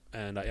too,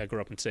 and I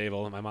grew up in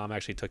Sayville. My mom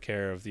actually took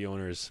care of the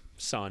owner's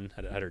son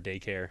at her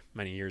daycare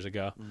many years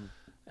ago,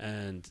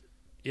 and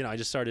I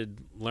just started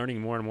learning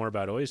more and more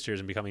about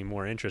oysters and becoming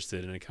more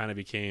interested, and it kind of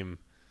became,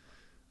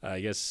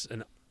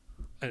 an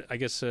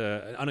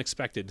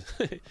unexpected,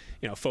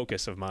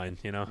 focus of mine.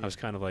 I was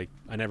kind of like,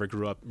 I never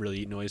grew up really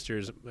eating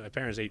oysters. My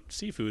parents ate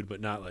seafood, but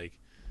not like,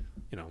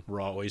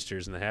 raw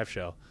oysters in the half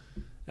shell.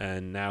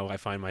 And now I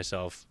find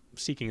myself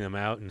seeking them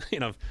out and,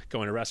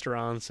 going to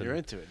restaurants. And you're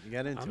into it. You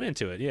got into it. I'm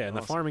into it, yeah. And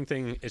awesome. The farming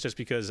thing is just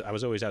because I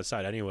was always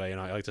outside anyway, and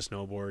I like to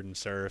snowboard and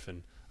surf,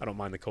 and I don't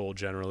mind the cold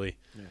generally.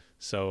 Yeah.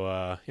 So,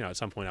 at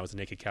some point I was a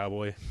Naked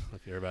Cowboy. I don't know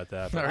if you heard about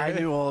that. But I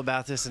knew all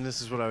about this, and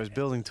this is what I was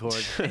building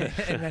toward.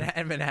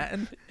 in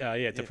Manhattan?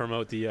 To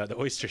promote the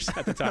oysters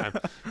at the time.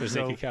 It was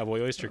Naked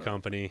Cowboy Oyster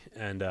Company,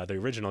 and the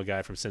original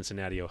guy from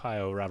Cincinnati,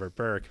 Ohio, Robert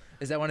Burke.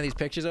 Is that one of these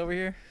pictures over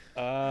here?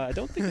 I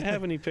don't think I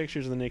have any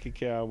pictures of the Naked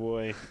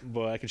Cowboy,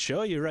 but I can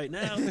show you right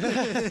now.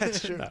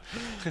 That's true.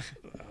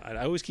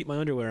 I always keep my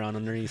underwear on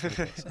underneath.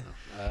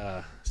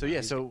 So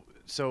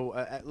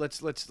let's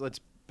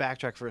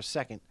backtrack for a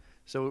second.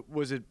 So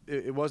was it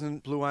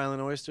wasn't Blue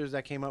Island Oysters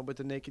that came up with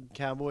the Naked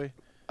Cowboy?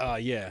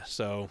 Yeah.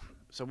 So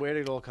where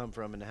did it all come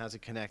from, and how's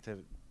it connect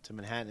to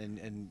Manhattan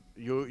and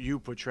you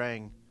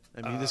portraying?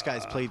 I mean, this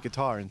guy's played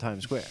guitar in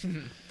Times Square.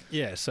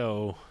 Yeah.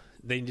 So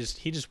he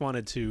just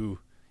wanted to.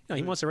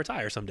 He wants to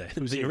retire someday.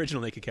 It was the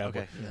original Naked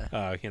Cowboy.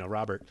 Okay. Yeah.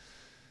 Robert.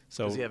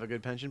 So does he have a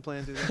good pension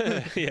plan through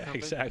that? Yeah,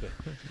 exactly.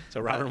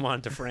 So Robert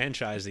wanted to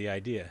franchise the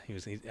idea.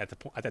 At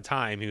the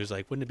time he was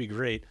like, wouldn't it be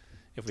great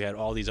if we had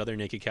all these other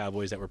Naked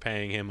Cowboys that were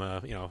paying him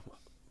a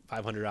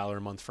 $500 a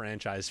month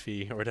franchise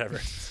fee or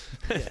whatever.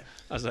 I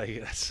was like,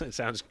 it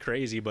sounds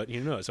crazy, but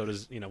so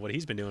does what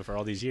he's been doing for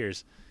all these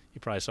years. You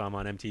probably saw him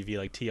on MTV,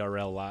 like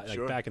TRL,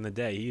 like back in the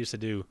day. He used to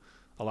do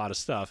a lot of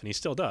stuff, and he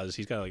still does.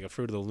 He's got like a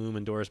Fruit of the Loom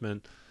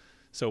endorsement.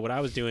 So what I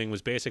was doing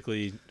was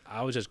basically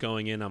I was just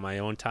going in on my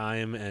own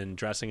time and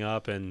dressing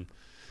up and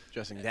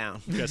dressing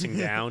down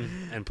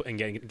and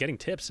getting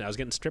tips. I was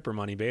getting stripper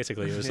money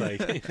basically. It was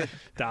like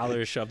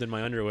dollars shoved in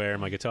my underwear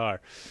and my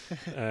guitar.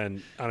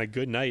 And on a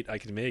good night I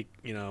could make,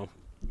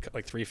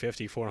 like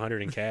 $350,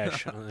 $400 in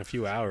cash in a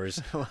few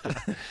hours.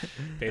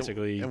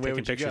 Basically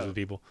taking pictures with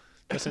people.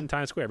 Just in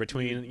Times Square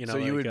between, So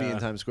you would be in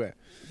Times Square.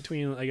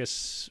 Between I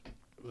guess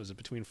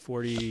between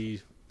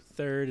 43rd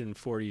and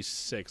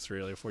 46th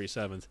really, or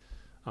 47th.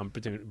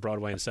 Between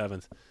Broadway and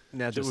 7th.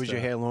 Now, was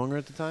your hair longer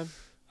at the time?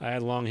 I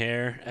had long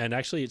hair, and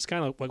actually, it's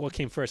kind of like what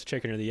came first, the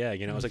chicken or the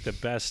egg. It was like the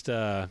best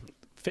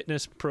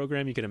fitness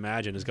program you could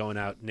imagine is going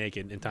out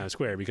naked in Times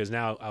Square, because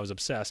now I was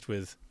obsessed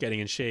with getting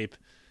in shape,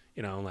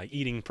 like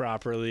eating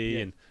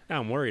properly, and now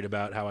I'm worried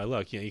about how I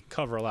look. You can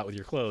cover a lot with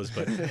your clothes,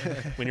 but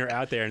when you're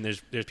out there and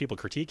there's people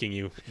critiquing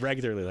you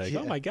regularly, like,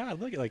 oh my God,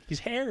 look, like he's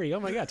hairy.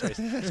 Oh my God.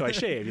 So I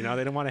shave.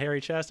 They don't want a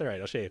hairy chest. All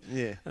right, I'll shave.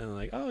 Yeah. And I'm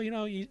like, oh,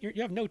 you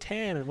have no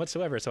tan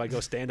whatsoever. So I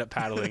go stand up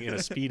paddling in a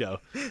Speedo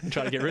and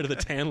try to get rid of the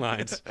tan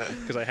lines,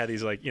 because I had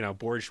these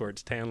board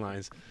shorts tan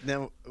lines.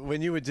 Now,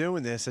 when you were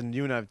doing this, and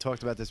you and I have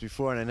talked about this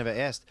before, and I never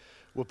asked,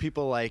 were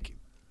people like,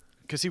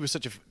 because he was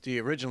the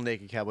original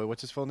Naked Cowboy.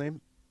 What's his full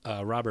name?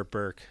 Robert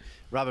Burke.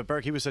 Robert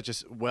Burke. He was such a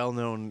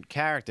well-known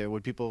character.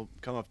 Would people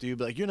come up to you,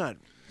 be like, "You're not"?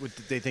 Would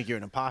they think you're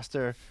an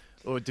imposter,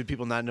 or did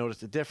people not notice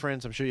the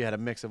difference? I'm sure you had a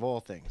mix of all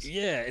things.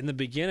 Yeah, in the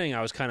beginning,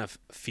 I was kind of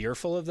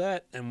fearful of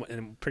that,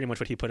 and pretty much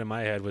what he put in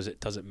my head was,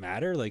 "It doesn't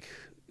matter. Like,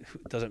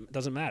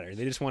 doesn't matter.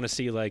 They just want to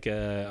see like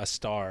a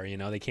star."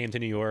 They came to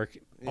New York.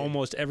 Yeah.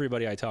 Almost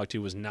everybody I talked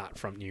to was not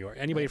from New York.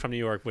 Anybody from New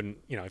York wouldn't,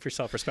 if you're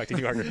self-respecting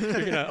New Yorker, you're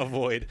going to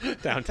avoid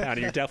downtown,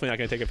 and you're definitely not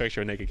going to take a picture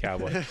of Naked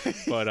Cowboy.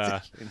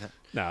 But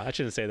no, I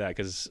shouldn't say that,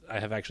 because I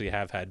have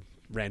had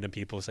random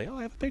people say, "Oh,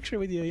 I have a picture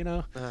with you,"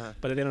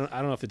 But I don't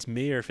know if it's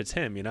me or if it's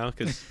him,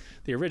 because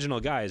the original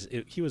guy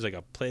he was like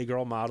a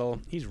Playgirl model.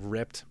 He's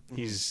ripped.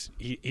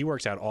 He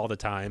works out all the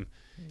time.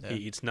 Yeah. He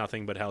eats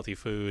nothing but healthy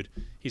food.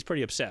 He's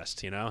pretty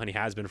obsessed, and he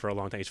has been for a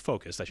long time. He's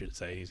focused, I should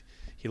say.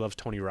 He loves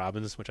Tony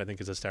Robbins, which I think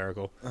is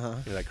hysterical.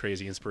 That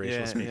crazy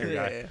inspirational speaker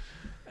guy. Yeah.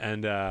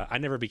 And I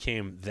never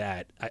became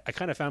that. I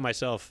kind of found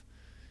myself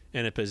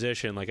in a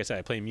position, like I said,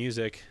 I play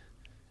music,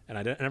 and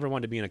I never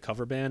wanted to be in a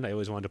cover band. I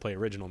always wanted to play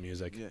original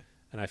music. Yeah.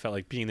 and I felt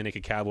like being the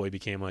Naked Cowboy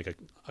became like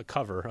a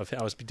cover of.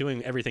 I was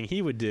doing everything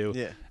he would do,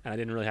 and I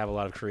didn't really have a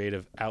lot of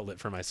creative outlet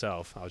for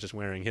myself. I was just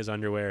wearing his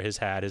underwear, his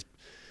hat,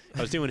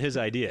 I was doing his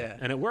idea,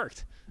 and it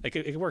worked. It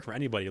could work for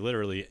anybody.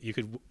 Literally,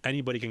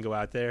 anybody can go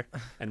out there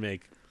and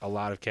make a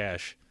lot of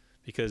cash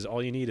because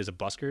all you need is a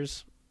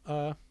busker's,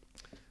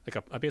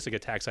 basically a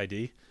tax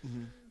ID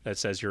that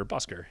says you're a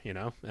busker,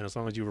 and as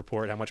long as you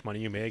report how much money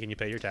you make and you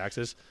pay your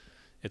taxes,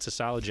 it's a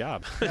solid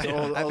job.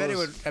 I bet it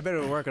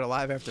would work at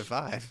Alive After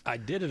 5. I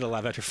did it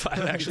Alive After 5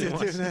 actually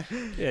once.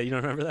 Yeah, you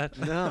don't remember that?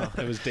 No.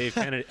 It was Dave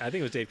Kennedy. I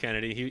think it was Dave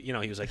Kennedy. He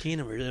was like,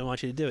 Keenan, we really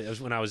want you to do it. It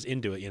was when I was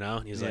into it,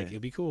 and he was like,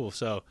 it'd be cool.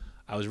 So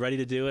I was ready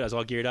to do it. I was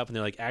all geared up, and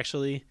they're like,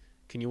 actually,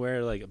 can you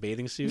wear like a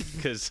bathing suit?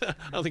 Because I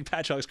don't think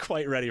Patchogue's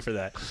quite ready for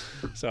that.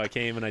 So I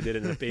came and I did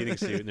it in a bathing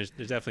suit, and there's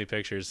definitely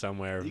pictures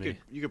somewhere of me.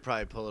 You could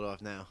probably pull it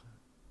off now.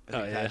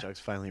 I think Patchogue's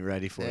finally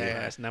ready for you.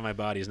 Yeah, now my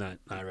body's not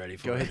ready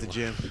for it. Go hit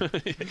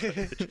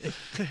the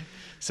gym.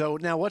 So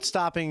now what's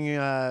stopping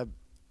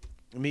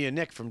me and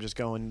Nick from just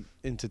going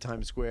into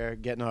Times Square,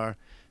 getting our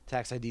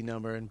tax ID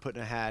number and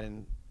putting a hat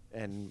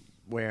and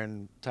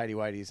wearing tighty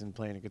whities and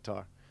playing a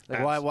guitar?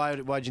 Like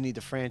why'd you need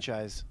the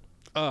franchise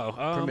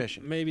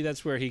permission? Maybe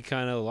that's where he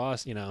kind of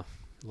lost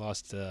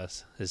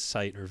his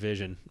sight or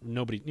vision.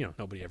 Nobody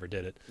ever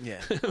did it.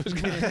 Yeah.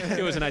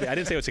 It was an idea. I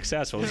didn't say it was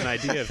successful. It was an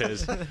idea of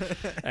his,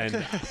 and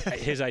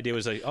his idea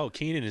was like, oh,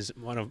 Keenan is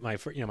one of my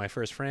my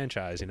first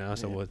franchise,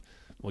 so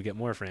we'll get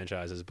more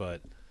franchises.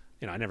 But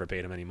I never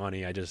paid him any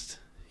money.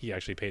 He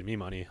actually paid me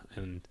money,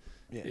 and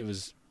it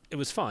was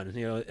fun.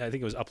 I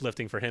think it was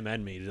uplifting for him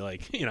and me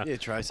to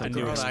try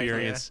something. A new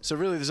experience. So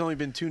really, there's only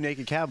been 2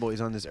 Naked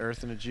Cowboys on this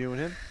earth, and it's you and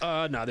him.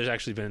 No, there's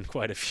actually been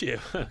quite a few.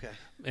 Okay.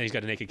 And he's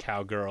got a Naked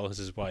Cowgirl as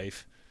his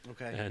wife.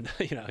 Okay. And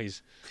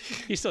he's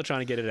still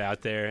trying to get it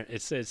out there.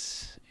 It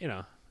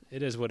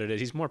is what it is.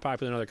 He's more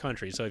popular in other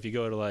countries. So if you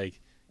go to like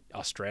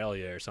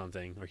Australia or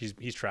something, or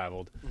he's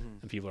traveled,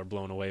 and people are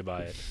blown away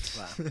by it.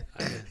 Wow.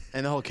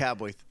 And the whole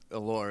cowboy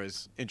allure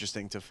is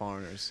interesting to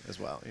foreigners as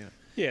well.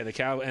 Yeah, the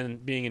cow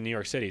and being in New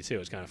York City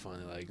too. It's kind of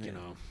fun.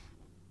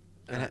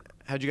 And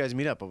how'd you guys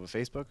meet up, over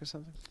Facebook or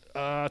something?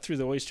 Through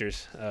the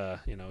oysters.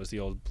 It was the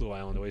old Blue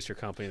Island Oyster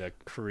Company that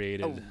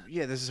created. Oh,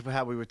 yeah, this is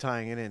how we were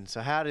tying it in.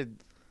 So how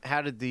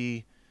did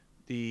the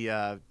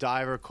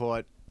diver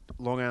caught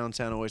Long Island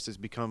Sound oysters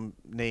become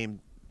named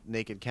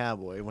Naked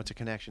Cowboy, and what's a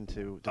connection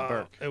to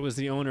Burke? It was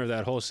the owner of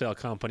that wholesale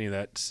company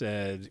that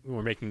said,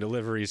 we're making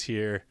deliveries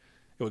here.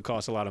 It would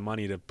cost a lot of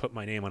money to put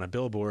my name on a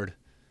billboard.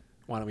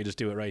 Why don't we just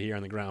do it right here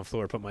on the ground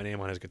floor, put my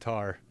name on his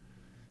guitar,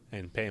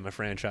 and pay him a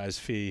franchise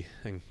fee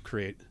and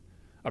create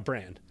a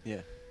brand?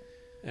 Yeah.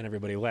 And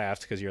everybody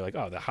laughed because you're like,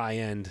 oh, the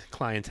high-end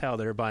clientele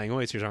that are buying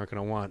oysters aren't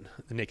going to want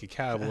the Naked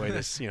Cowboy.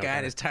 This, guy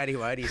in his tidy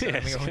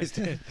whities.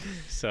 Oysters.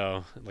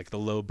 So, like the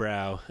low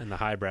brow and the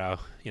high brow,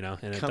 and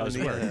it does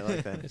work. I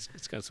like that.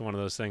 It's one of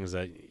those things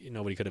that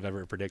nobody could have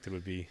ever predicted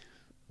would be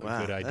a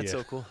good idea. That's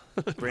so cool.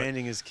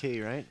 Branding is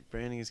key, right?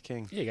 Branding is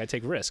king. Yeah, you got to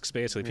take risks,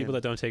 basically. People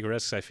that don't take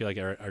risks, I feel like,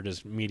 are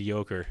just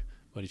mediocre.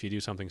 But if you do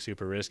something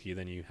super risky,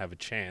 then you have a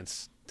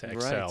chance to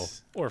excel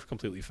or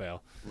completely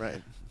fail. Right.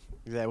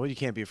 Yeah, well, you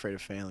can't be afraid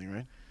of failing,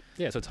 right?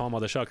 Yeah, so Tall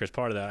Mutha Shucka is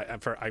part of that.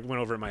 I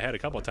went over in my head a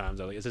couple of times.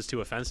 I was like, is this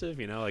too offensive?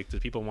 Do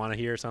people want to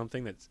hear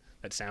something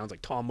that sounds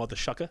like Tall Mutha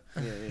Shucka?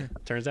 Yeah.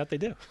 Turns out they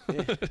do.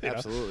 Yeah,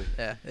 absolutely.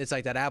 Yeah, it's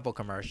like that Apple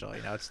commercial.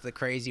 It's the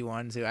crazy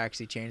ones who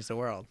actually change the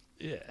world.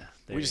 Yeah.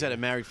 We just had a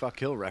Marry, Fuck,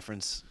 Kill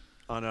reference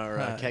on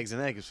our Kegs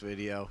and Eggs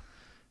video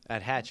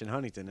at Hatch in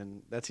Huntington,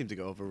 and that seemed to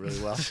go over really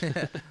well.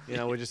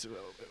 We're just,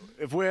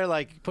 if we're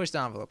like... Push the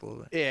envelope a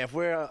little bit. Yeah, if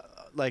we're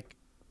like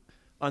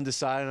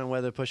undecided on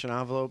whether to push an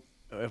envelope,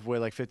 if we're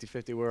like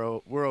 50-50,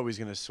 we're always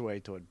going to sway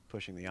toward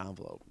pushing the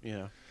envelope,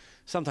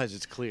 Sometimes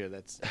it's clear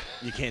that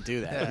you can't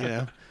do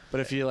that, But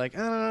if you're like, I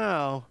don't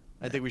know,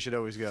 I think we should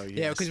always go, yes.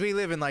 Yeah, because we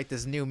live in like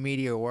this new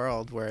media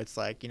world where it's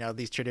like,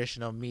 these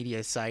traditional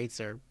media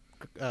sites or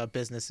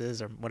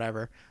businesses or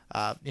whatever,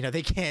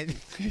 they can't.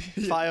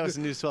 FiOS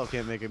and News 12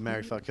 can't make a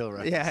Marry, Fuck, Kill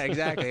reference. Yeah,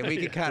 exactly. We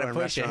can kind of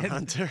push it.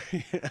 Hunter.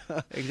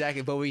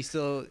 Exactly, but we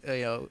still,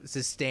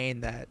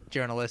 sustain that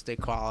journalistic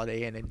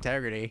quality and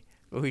integrity.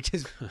 But we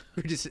just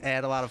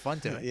add a lot of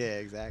fun to it. Yeah,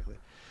 exactly.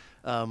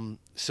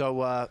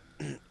 So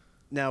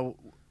now,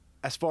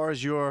 as far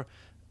as your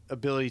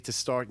ability to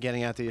start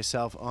getting out there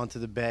yourself onto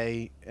the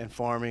bay and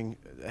farming,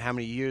 how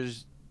many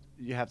years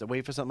you have to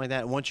wait for something like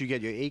that? And once you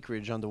get your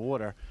acreage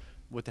underwater,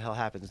 what the hell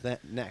happens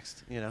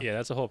next? Yeah,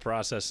 that's a whole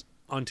process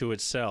unto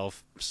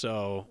itself.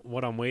 So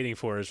what I'm waiting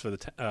for is for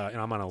and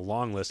I'm on a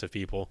long list of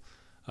people.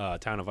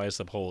 Town of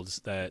Islip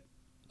holds that.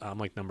 I'm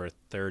like number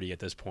 30 at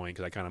this point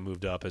because I kind of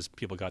moved up as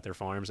people got their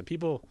farms, and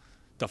people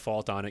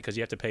default on it because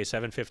you have to pay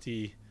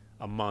 $750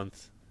 a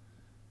month.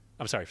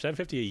 I'm sorry,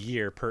 $750 a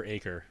year per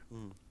acre.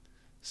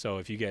 So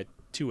if you get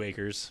 2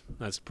 acres,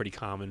 that's pretty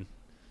common.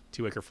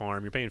 2-acre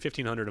farm, you're paying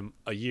 $1,500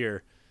 a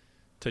year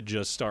to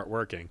just start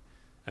working,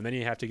 and then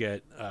you have to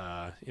get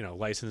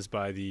licensed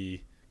by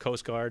the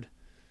Coast Guard,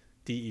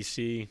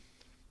 DEC,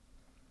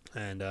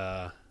 and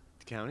the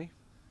county.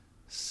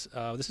 This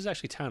is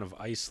actually Town of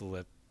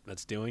Islip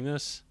that's doing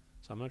this,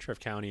 so I'm not sure if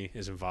county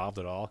is involved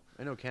at all.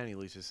 I know county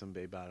leases some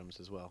bay bottoms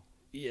as well.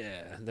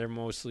 Yeah, they're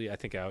mostly, I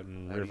think, out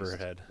in Out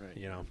Riverhead, east, right.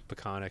 you know,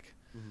 Peconic.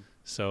 Mhm.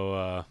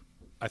 So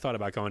I thought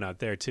about going out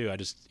there too. I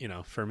just, you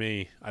know, for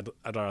me,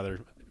 I'd rather,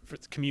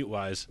 commute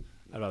wise,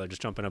 I'd rather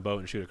just jump in a boat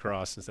and shoot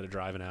across instead of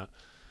driving out.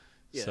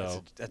 Yeah,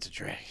 so that's a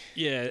drag.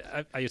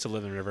 yeah, I used to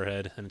live in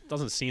Riverhead, and it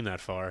doesn't seem that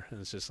far,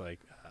 and it's just like,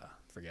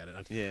 forget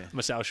it. I'm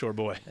a South Shore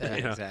boy. Yeah,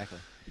 you know? exactly.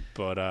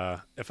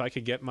 But if I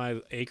could get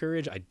my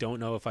acreage, I don't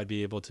know if I'd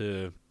be able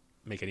to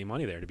make any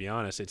money there, to be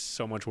honest. It's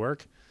so much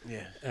work.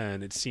 Yeah.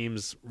 And it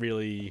seems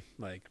really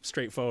like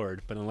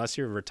straightforward, but unless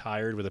you're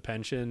retired with a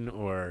pension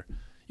or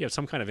you have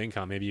some kind of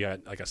income, maybe you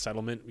got like a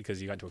settlement because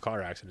you got into a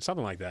car accident,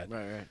 something like that.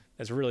 Right.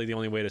 That's really the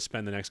only way to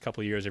spend the next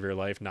couple of years of your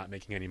life not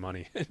making any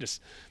money,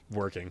 just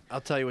working.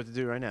 I'll tell you what to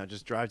do right now.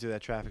 Just drive through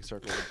that traffic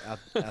circle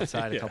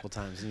outside a couple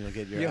times, and you'll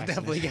get your You'll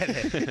accident.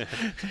 definitely get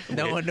it.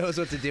 No one knows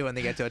what to do when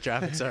they get to a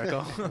traffic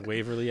circle.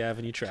 Waverly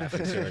Avenue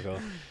traffic circle.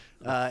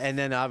 And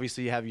then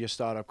obviously you have your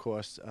startup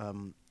cost.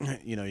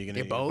 You know, you're gonna Your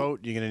need boat? a boat.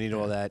 You're gonna need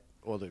all that,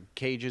 all the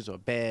cages or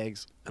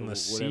bags, And or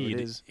the whatever seed,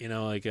 it is. you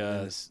know, like you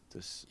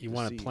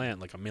want to seed. plant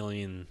like 1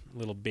 million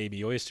little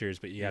baby oysters,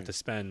 but you have to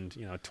spend,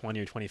 you know, $20,000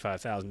 or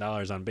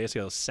 $25,000 on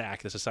basically a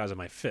sack that's the size of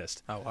my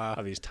fist. Oh, wow.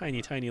 Of these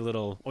tiny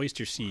little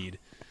oyster seed.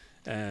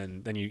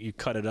 And then you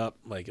cut it up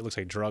like it looks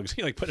like drugs.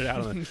 You like put it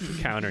out on the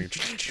counter and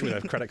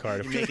with a credit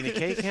card. You making a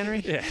cake, Henry?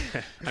 Yeah,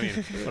 I mean,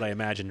 what I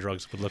imagine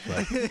drugs would look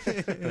like.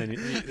 And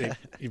then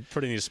you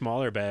put in these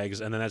smaller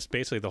bags, and then that's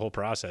basically the whole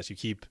process. You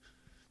keep,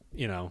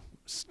 you know,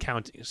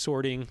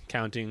 sorting,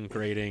 counting,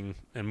 grading,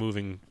 and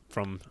moving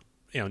from,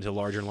 you know, into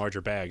larger and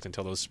larger bags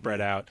until those spread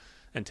out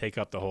and take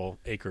up the whole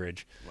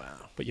acreage. Wow.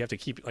 But you have to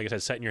keep, like I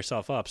said, setting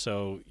yourself up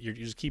so you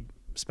just keep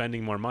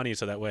spending more money,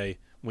 so that way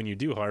when you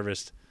do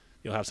harvest,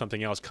 you'll have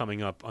something else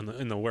coming up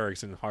in the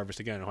works, and harvest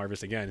again and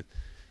harvest again.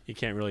 You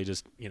can't really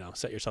just, you know,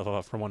 set yourself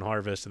up for one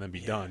harvest and then be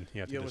done.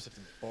 You have to almost have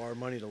to borrow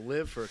money to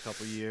live for a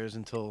couple of years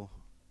until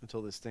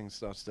this thing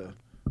starts to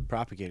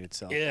propagate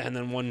itself. Yeah, and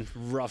then one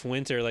rough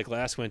winter, like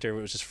last winter, it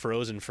was just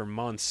frozen for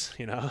months,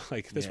 you know?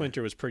 Like this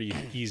winter was pretty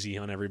easy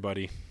on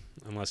everybody,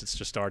 unless it's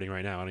just starting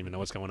right now. I don't even know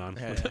what's going on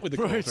with the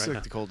cold It's right like now.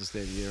 the coldest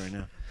day of the year right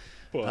now.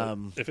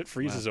 Well, if it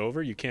freezes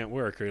over, you can't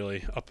work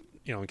really. Up,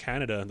 you know, in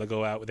Canada, they'll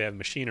go out. They have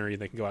machinery.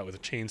 They can go out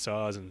with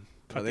chainsaws and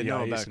cut They the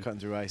know ice. about cutting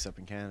through ice up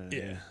in Canada.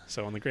 Yeah.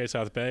 So on the Great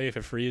South Bay, if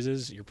it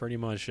freezes, you're pretty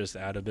much just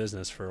out of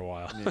business for a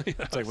while. Yeah.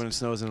 It's like when it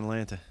snows in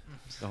Atlanta,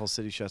 the whole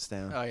city shuts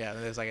down. Oh, yeah.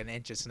 There's like an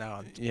inch of snow.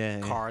 And Yeah,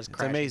 cars It's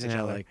crashing amazing into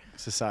how each other. like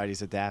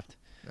societies adapt.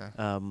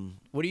 Yeah.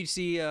 What do you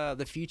see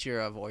the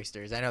future of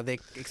oysters? I know they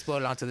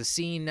exploded onto the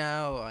scene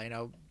now. You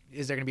know,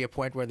 is there going to be a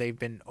point where they've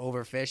been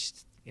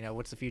overfished? You know,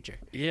 what's the future?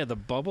 Yeah, the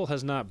bubble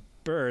has not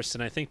burst,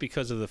 and I think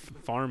because of the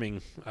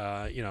farming,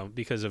 you know,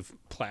 because of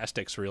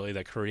plastics really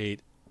that create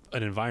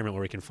an environment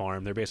where we can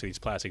farm. They're basically these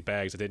plastic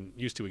bags that didn't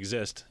used to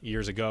exist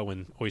years ago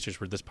when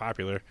oysters were this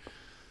popular.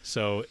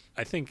 So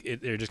I think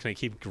they're just going to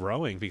keep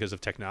growing because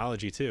of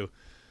technology too.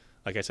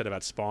 Like I said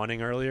about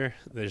spawning earlier,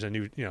 there's a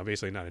new, you know,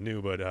 basically not a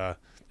new, but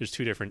there's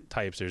two different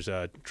types. There's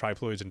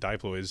triploids and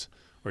diploids,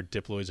 or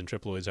diploids and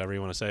triploids, however you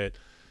want to say it.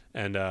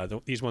 And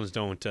these ones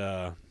don't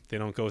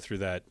go through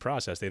that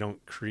process. They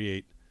don't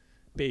create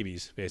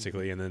babies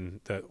basically, and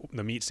then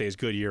the meat stays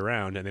good year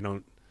round, and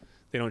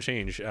they don't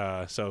change.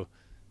 So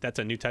that's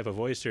a new type of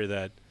oyster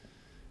that,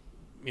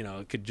 you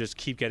know, could just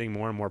keep getting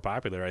more and more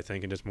popular, I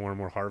think, and just more and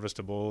more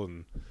harvestable,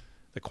 and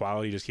the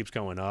quality just keeps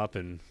going up.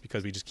 And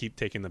because we just keep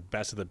taking the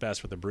best of the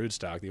best with the brood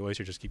stock, the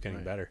oysters just keep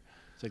getting better.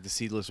 It's like the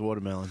seedless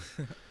watermelon.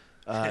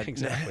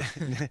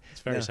 Exactly.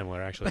 It's very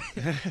similar, actually.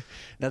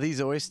 Now these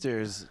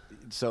oysters,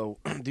 so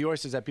the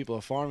oysters that people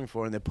are farming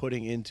for and they're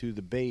putting into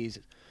the bays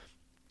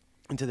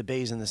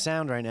in the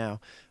Sound right now,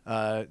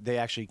 they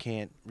actually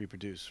can't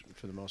reproduce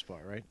for the most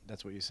part, right?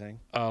 That's what you're saying?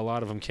 A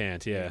lot of them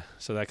can't, yeah.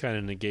 So that kind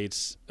of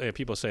negates.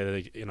 People say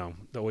that you know,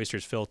 the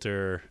oysters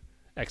filter.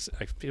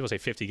 People say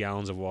 50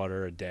 gallons of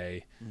water a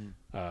day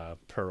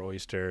per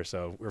oyster.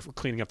 So we're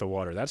cleaning up the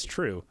water. That's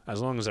true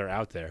as long as they're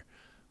out there.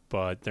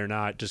 But they're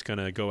not just going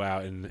to go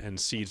out and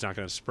seed's not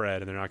going to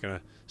spread, and they're not going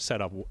to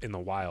set up in the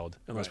wild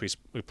unless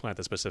we plant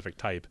the specific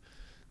type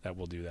that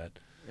will do that.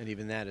 And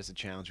even that is a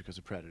challenge because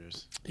of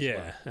predators.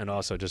 Yeah, and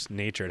also just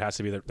nature. It has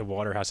to be the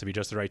water has to be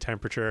just the right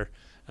temperature,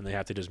 and they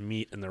have to just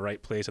meet in the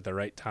right place at the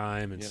right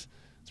time. It's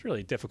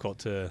really difficult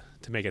to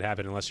make it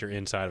happen unless you're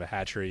inside of a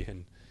hatchery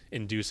and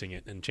inducing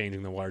it and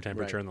changing the water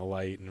temperature and the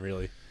light and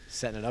really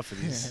setting it up for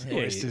these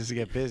oysters to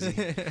get busy.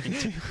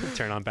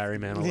 Turn on Barry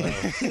Manilow.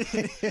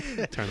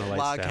 Turn the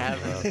lights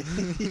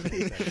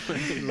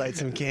down. Light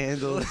some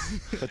candles.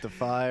 Put the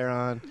fire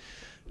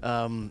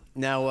on.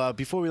 Now,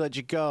 before we let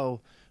you go,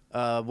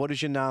 what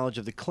is your knowledge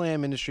of the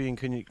clam industry, and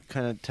can you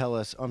kind of tell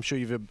us? I'm sure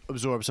you've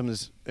absorbed some of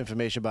this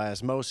information by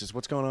osmosis.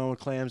 What's going on with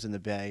clams in the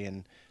bay,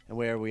 and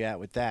where are we at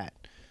with that?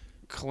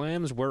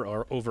 Clams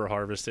were over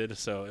harvested,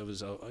 so it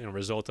was a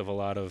result of a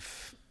lot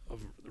of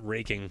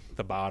raking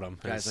the bottom.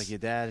 Guys like your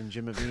dad and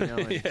Jim Avino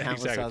and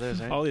countless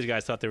others, right? All these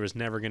guys thought there was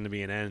never going to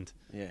be an end.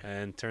 Yeah.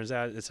 And turns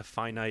out it's a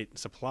finite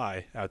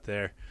supply out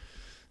there.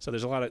 So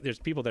there's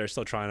people that are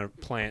still trying to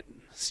plant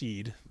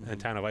seed. And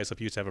Town of Islip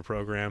used to have a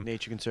program.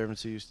 Nature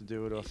Conservancy used to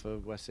do it off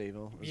of West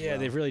Sayville. Yeah,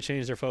 they've really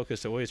changed their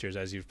focus to oysters,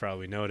 as you've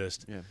probably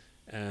noticed. Yeah.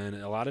 And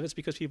a lot of it's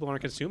because people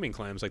aren't consuming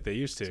clams like they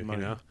used to. You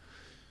know,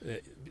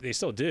 they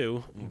still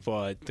do,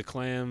 but the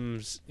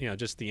clams,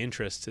 just the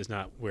interest is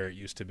not where it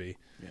used to be.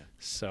 Yeah.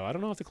 So I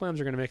don't know if the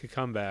clams are going to make a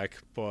comeback,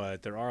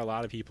 but there are a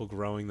lot of people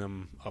growing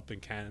them up in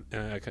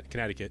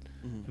Connecticut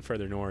and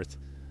further north.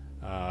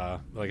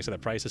 Like I said, the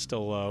price is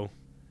still low,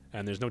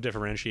 and there's no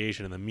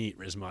differentiation in the meat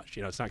as much.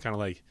 It's not kind of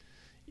like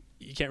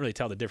you can't really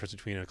tell the difference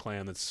between a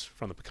clam that's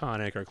from the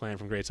Peconic or a clam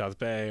from Great South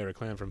Bay or a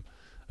clam from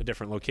a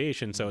different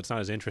location, so it's not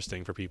as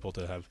interesting for people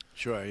to have.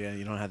 Sure, yeah,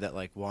 you don't have that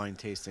like wine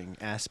tasting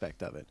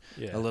aspect of it.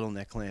 Yeah. A little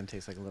neck clam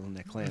tastes like a little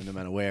neck clam no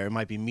matter where. It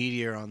might be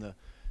meatier on the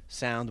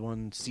Sound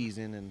one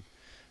season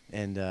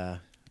and a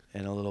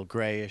little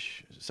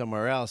grayish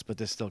somewhere else, but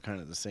they're still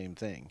kind of the same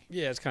thing.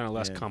 Yeah, it's kind of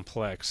less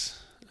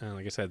complex. And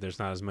like I said, there's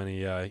not as many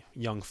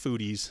young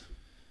foodies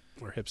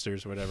or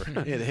hipsters or whatever.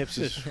 Yeah, the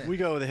hipsters. We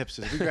go with the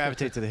hipsters. We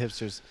gravitate to the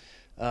hipsters.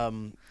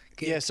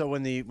 Yeah, so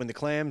when the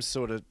clams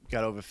sort of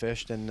got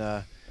overfished,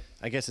 and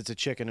I guess it's a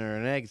chicken or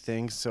an egg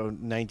thing. So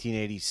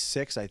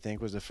 1986, I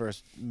think, was the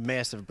first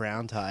massive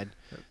brown tide.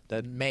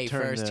 That May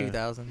turned 1st,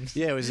 2000.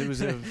 Yeah, it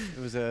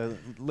was a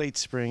late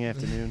spring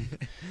afternoon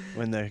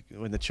when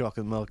the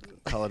chocolate milk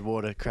colored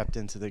water crept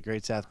into the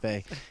Great South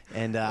Bay,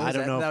 and I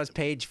don't know. That was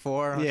page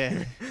 4.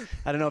 Yeah,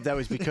 I don't know if that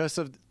was because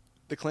of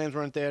the clams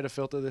weren't there to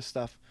filter this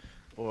stuff,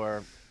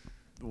 or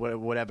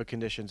whatever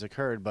conditions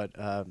occurred. But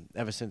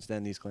ever since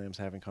then, these clams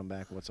haven't come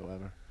back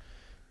whatsoever,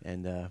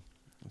 and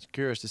it's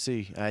curious to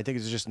see. I think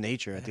it's just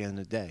nature at the end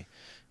of the day,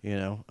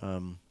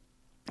 and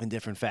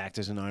different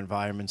factors in our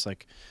environments.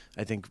 Like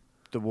I think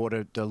the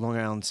Long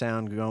Island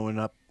Sound going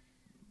up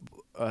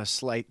a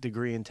slight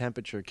degree in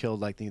temperature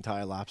killed like the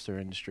entire lobster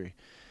industry,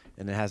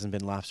 and there hasn't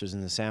been lobsters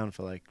in the Sound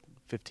for like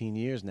 15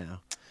 years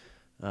now.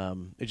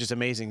 It's just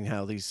amazing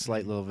how these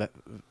slight little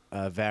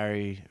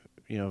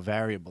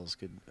variables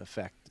could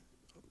affect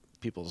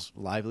people's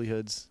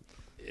livelihoods.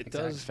 It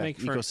does affect make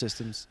for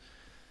ecosystems.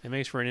 It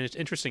makes for an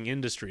interesting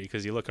industry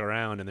because you look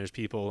around and there's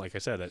people, like I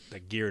said,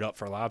 that geared up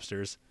for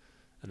lobsters,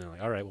 and they're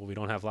like, all right, well, we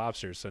don't have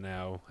lobsters, so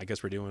now I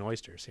guess we're doing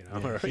oysters,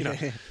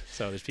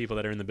 So there's people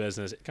that are in the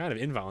business kind of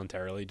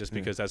involuntarily just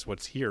because that's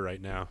what's here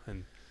right now.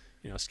 And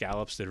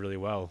scallops did really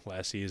well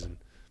last season.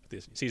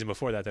 But the season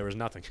before that, there was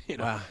nothing.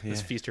 Wow,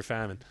 It's feast or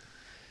famine.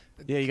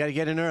 Yeah, you got to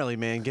get in early,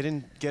 man. Get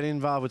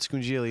involved with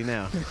Scungili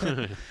now.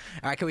 All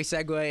right, can we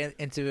segue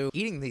into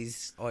eating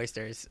these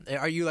oysters?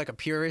 Are you like a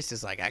purist?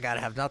 It's like, I got to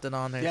have nothing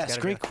on there. Yes,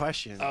 great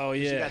question. Oh,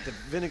 yeah. You got the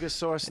vinegar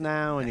sauce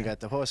now, and you got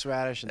the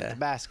horseradish and the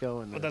Tabasco.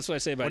 And Well, that's what I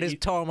say about What is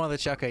Tall Mutha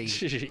Shucka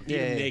eat? eating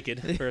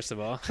naked, first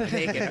of all.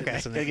 Naked, okay.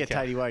 Got to get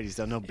tidy whities,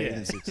 though. No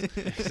bathing suits.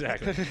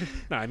 Exactly.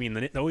 No, I mean,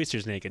 the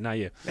oyster's naked, not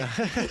you.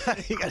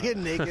 You got to get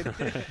naked.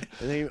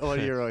 And then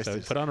order your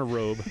oysters. So put on a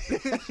robe,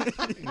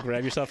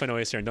 grab yourself an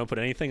oyster, and don't put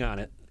anything on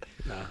it.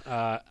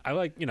 No, I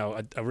like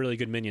a really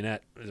good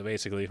mignonette.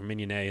 Basically,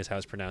 mignonette is how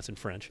it's pronounced in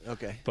French.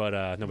 Okay.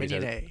 But nobody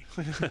says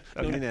it.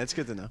 Okay, that's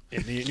good to know.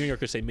 Yeah, New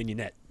Yorkers say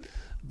mignonette.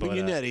 But,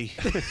 Mignonette.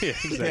 Yeah,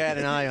 exactly. They had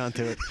an eye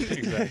onto it.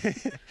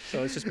 Exactly.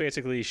 So it's just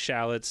basically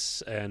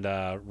shallots and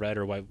red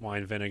or white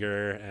wine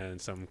vinegar and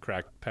some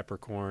cracked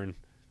peppercorn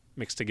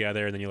mixed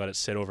together, and then you let it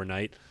sit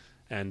overnight.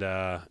 And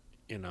I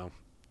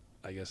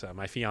guess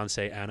my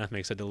fiance Anna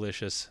makes a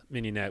delicious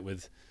mignonette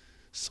with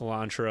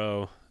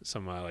cilantro,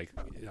 some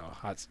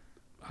hot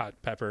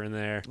pepper in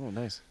there. Oh,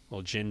 nice. A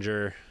little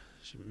ginger.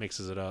 She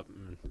mixes it up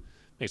and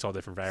makes all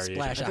different variations.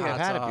 Splash I of think I've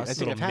hot had it. sauce. I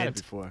think I've had it mint.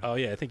 before. Oh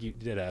yeah, I think you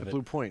did have A it.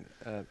 blue point.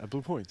 A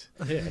blue point.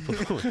 Yeah, a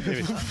blue point.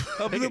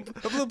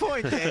 A blue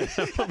point.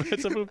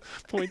 It's a blue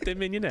point de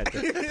mignonette.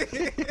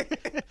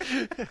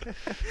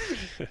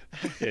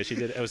 Yeah, she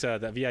did. It was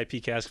the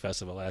VIP Cask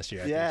Festival last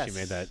year. I think she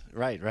made that.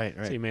 Right.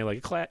 So you made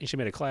like she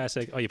made a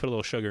classic. Oh, you put a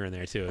little sugar in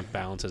there too. It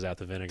balances out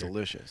the vinegar.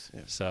 Delicious.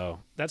 Yeah. So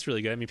that's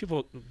really good. I mean,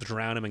 people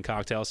drown them in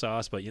cocktail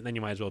sauce, but then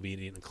you might as well be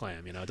eating the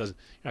clam. It doesn't.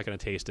 You're not going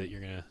to taste it.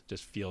 You're going to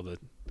just feel the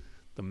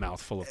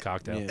mouth full of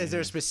cocktail. Yeah. Is there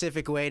a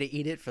specific way to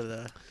eat it for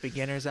the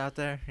beginners out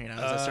there? Is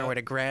there a certain way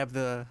to grab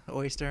the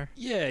oyster?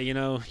 Yeah, you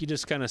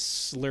just kind of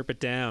slurp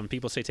it down.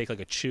 People say take like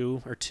a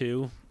chew or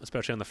two,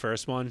 especially on the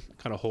first one.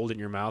 Kind of hold it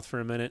in your mouth for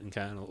a minute and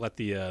kind of let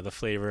the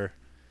flavor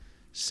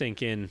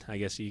sink in. I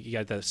guess you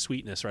got that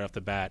sweetness right off the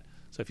bat.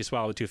 So if you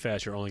swallow it too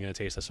fast, you're only going to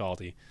taste the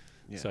salty.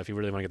 Yeah. So if you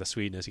really want to get the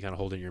sweetness, you kind of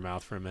hold it in your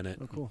mouth for a minute.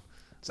 Oh, cool.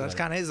 So it's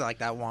kind of is like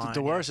that wine.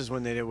 The worst is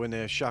when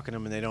they're shucking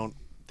them and they don't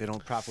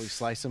properly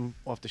slice them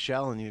off the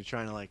shell, and you're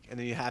trying to and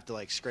then you have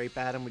to scrape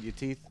at them with your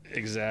teeth.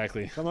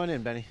 Exactly. Come on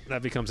in, Benny.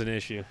 That becomes an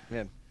issue.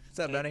 Yeah. What's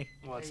up, Benny?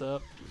 What's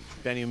up?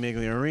 Benny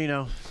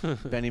Migliorino.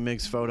 Benny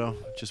Miggs photo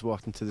just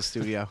walked into the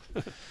studio.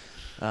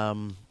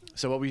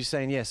 So what were you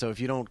saying? Yeah. So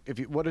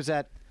what is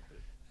that?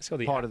 It's called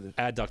the part of the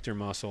adductor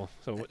muscle.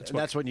 So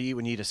that's what you eat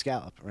when you eat a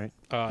scallop, right?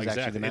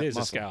 Exactly. It is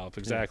a scallop.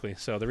 Exactly. Yeah.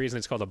 So the reason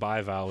it's called a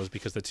bivalve is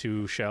because the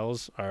two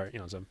shells are,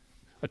 it's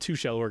a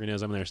two-shell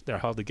organism. And they're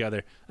held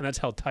together, and that's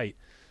held tight.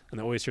 And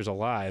the oyster's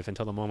alive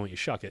until the moment you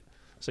shuck it.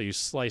 So you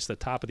slice the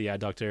top of the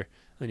adductor,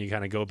 then you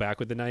kind of go back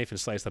with the knife and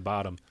slice the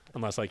bottom.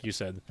 Unless, like you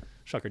said,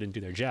 Shucker didn't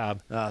do their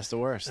job. It's the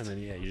worst. And then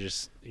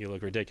you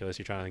look ridiculous.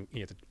 You have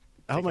to.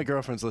 I hope my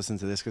girlfriend's listening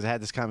to this because I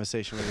had this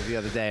conversation with her the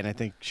other day, and I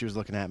think she was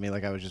looking at me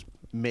like I was just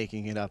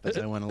making it up as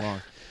I went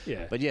along.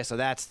 Yeah. But yeah, so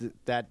that's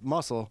that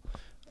muscle.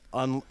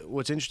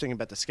 What's interesting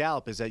about the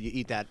scallop is that you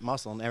eat that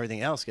muscle and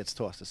everything else gets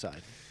tossed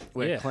aside.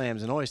 With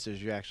clams and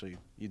oysters,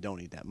 you don't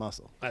eat that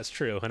muscle. That's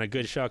true, and a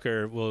good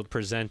shucker will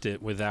present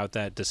it without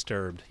that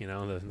disturbed.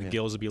 The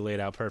gills will be laid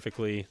out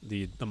perfectly,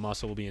 the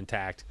muscle will be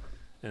intact,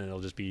 and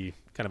it'll just be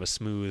kind of a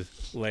smooth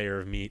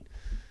layer of meat.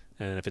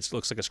 And if it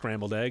looks like a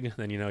scrambled egg,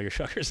 then your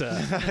shucker's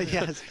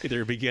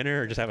either a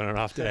beginner or just having an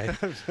off day.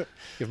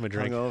 Give him a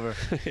drink. Hungover.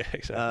 Yeah,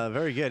 exactly.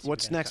 Very good.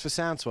 What's next for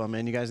Soundswell,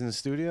 man? You guys in the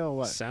studio or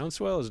what?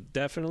 Soundswell is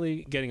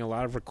definitely getting a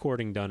lot of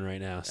recording done right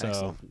now. So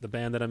Excellent. The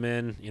band that I'm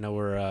in,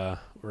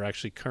 we're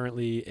actually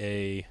currently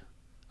a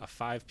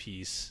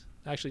 5-piece.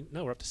 Actually,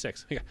 no, we're up to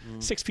 6.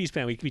 6-piece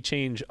band. We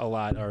change a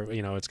lot, or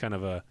it's kind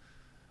of a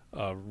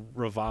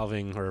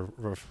revolving or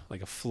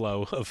like a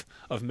flow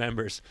of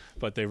members,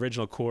 but the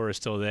original core is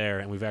still there,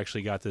 and we've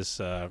actually got this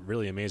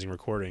really amazing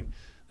recording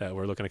that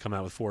we're looking to come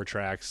out with 4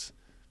 tracks,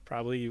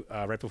 probably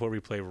right before we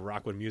play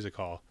Rockwood Music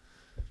Hall,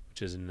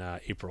 which is in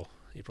April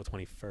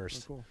 21st.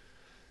 Oh, cool.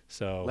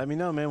 So let me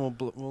know, man.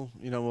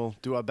 We'll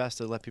do our best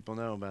to let people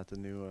know about the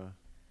new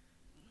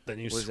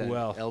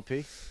Swell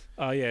LP.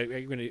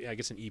 I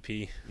guess an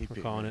EP.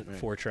 We're calling it, right.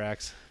 4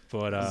 tracks.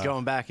 But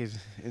going back into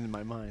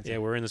my mind. Yeah,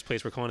 we're in this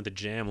place. We're calling it the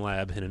Jam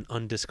Lab in an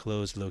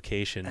undisclosed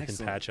location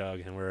Excellent. in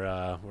Patchogue, and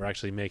we're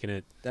actually making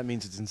it. That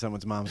means it's in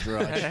someone's mom's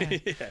garage.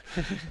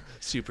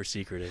 Super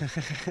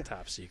secretive,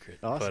 top secret.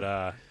 Awesome.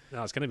 But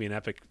no, it's going to be an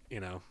epic,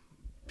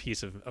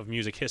 piece of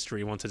music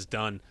history once it's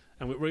done.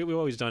 And we've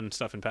always done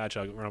stuff in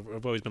Patchogue.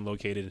 We've always been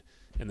located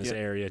in this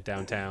area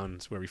downtown.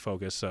 It's where we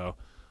focus. So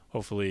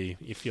hopefully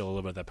you feel a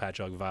little bit of that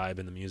Patchogue vibe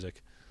in the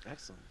music.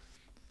 Excellent.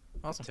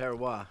 Awesome.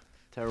 Terroir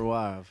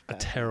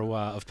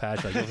of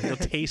Patchogue. You'll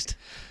taste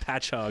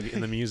Patchogue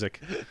in the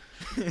music.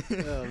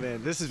 Oh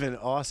man, this has been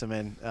awesome,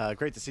 and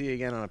great to see you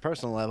again on a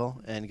personal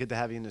level, and good to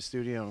have you in the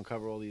studio and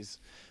cover all these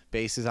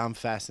bases. I'm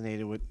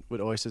fascinated with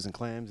oysters and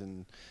clams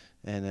and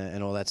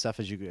all that stuff,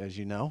 as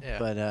you know. Yeah.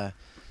 But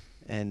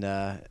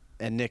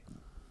and Nick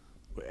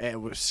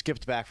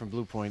skipped back from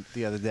Blue Point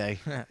the other day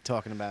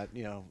talking about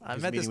I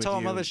met this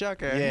Tall Mutha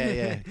Shucka.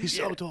 Yeah, he's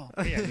so tall.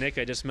 Yeah, Nick,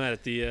 I just met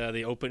at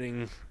the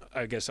opening,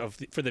 I guess,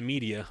 for the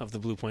media of the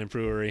Blue Point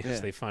Brewery. Yeah.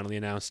 So they finally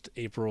announced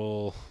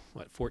April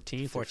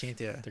 14th. 14th,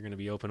 yeah. They're going to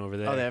be open over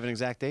there. Oh, they have an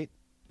exact date?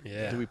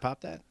 Yeah. Do we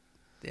pop that?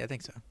 Yeah, I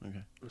think so.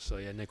 Okay. So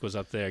yeah, Nick was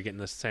up there getting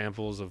the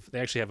samples of. They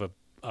actually have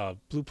a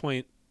Blue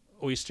Point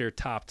oyster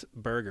topped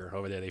burger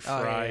over there. They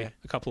fry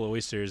a couple of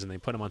oysters and they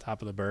put them on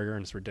top of the burger,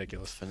 and it's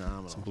ridiculous.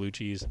 Phenomenal. Some blue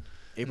cheese.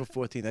 April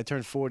 14th. I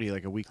turned 40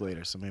 like a week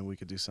later, so maybe we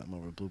could do something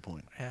over at Blue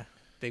Point. Yeah,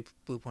 big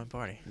Blue Point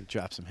party.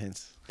 Drop some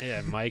hints.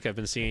 Yeah, Mike, I've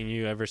been seeing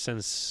you ever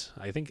since,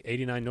 I think,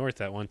 89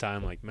 North at one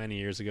time, like many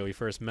years ago. We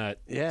first met.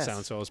 Yes.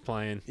 Soundswell was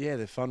playing. Yeah,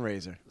 the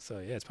fundraiser. So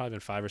yeah, it's probably been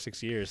 5 or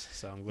 6 years.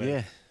 So I'm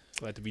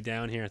glad to be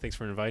down here. Thanks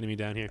for inviting me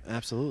down here.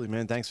 Absolutely,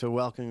 man. Thanks for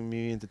welcoming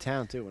me into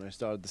town too. When I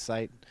started the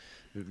site,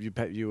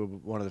 you were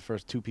one of the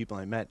first 2 people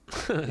I met.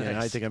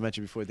 I think I met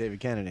you before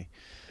David Kennedy.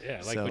 Yeah,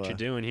 I like what you're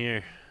doing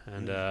here.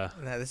 And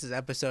now this is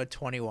episode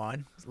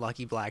 21,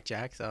 Lucky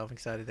Blackjack. So I'm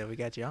excited that we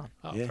got you on.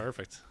 Oh, yeah.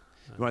 Perfect.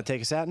 You want to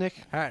take us out, Nick?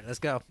 All right, let's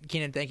go.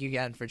 Keenan, thank you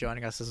again for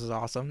joining us. This was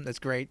awesome. It's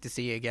great to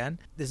see you again.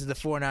 This is the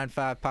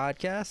 495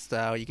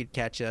 podcast. You could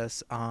catch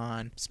us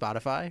on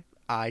Spotify,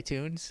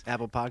 iTunes,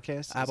 Apple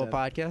Podcasts.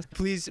 Podcast.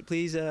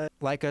 Please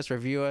like us,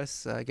 review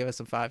us, give us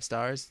some 5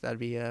 stars. That'd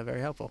be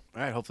very helpful.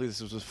 All right. Hopefully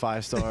this was a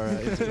 5-star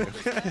interview.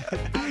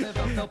 I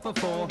never felt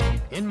before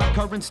in my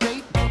current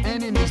state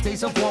and in these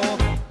days of war.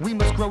 We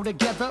must grow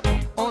together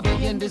or the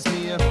end is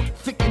near.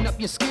 Thicken up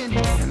your skin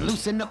and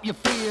loosen up your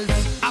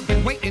fears. I've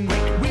been waiting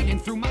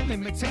through my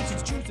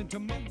limitations, choosing to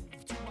move.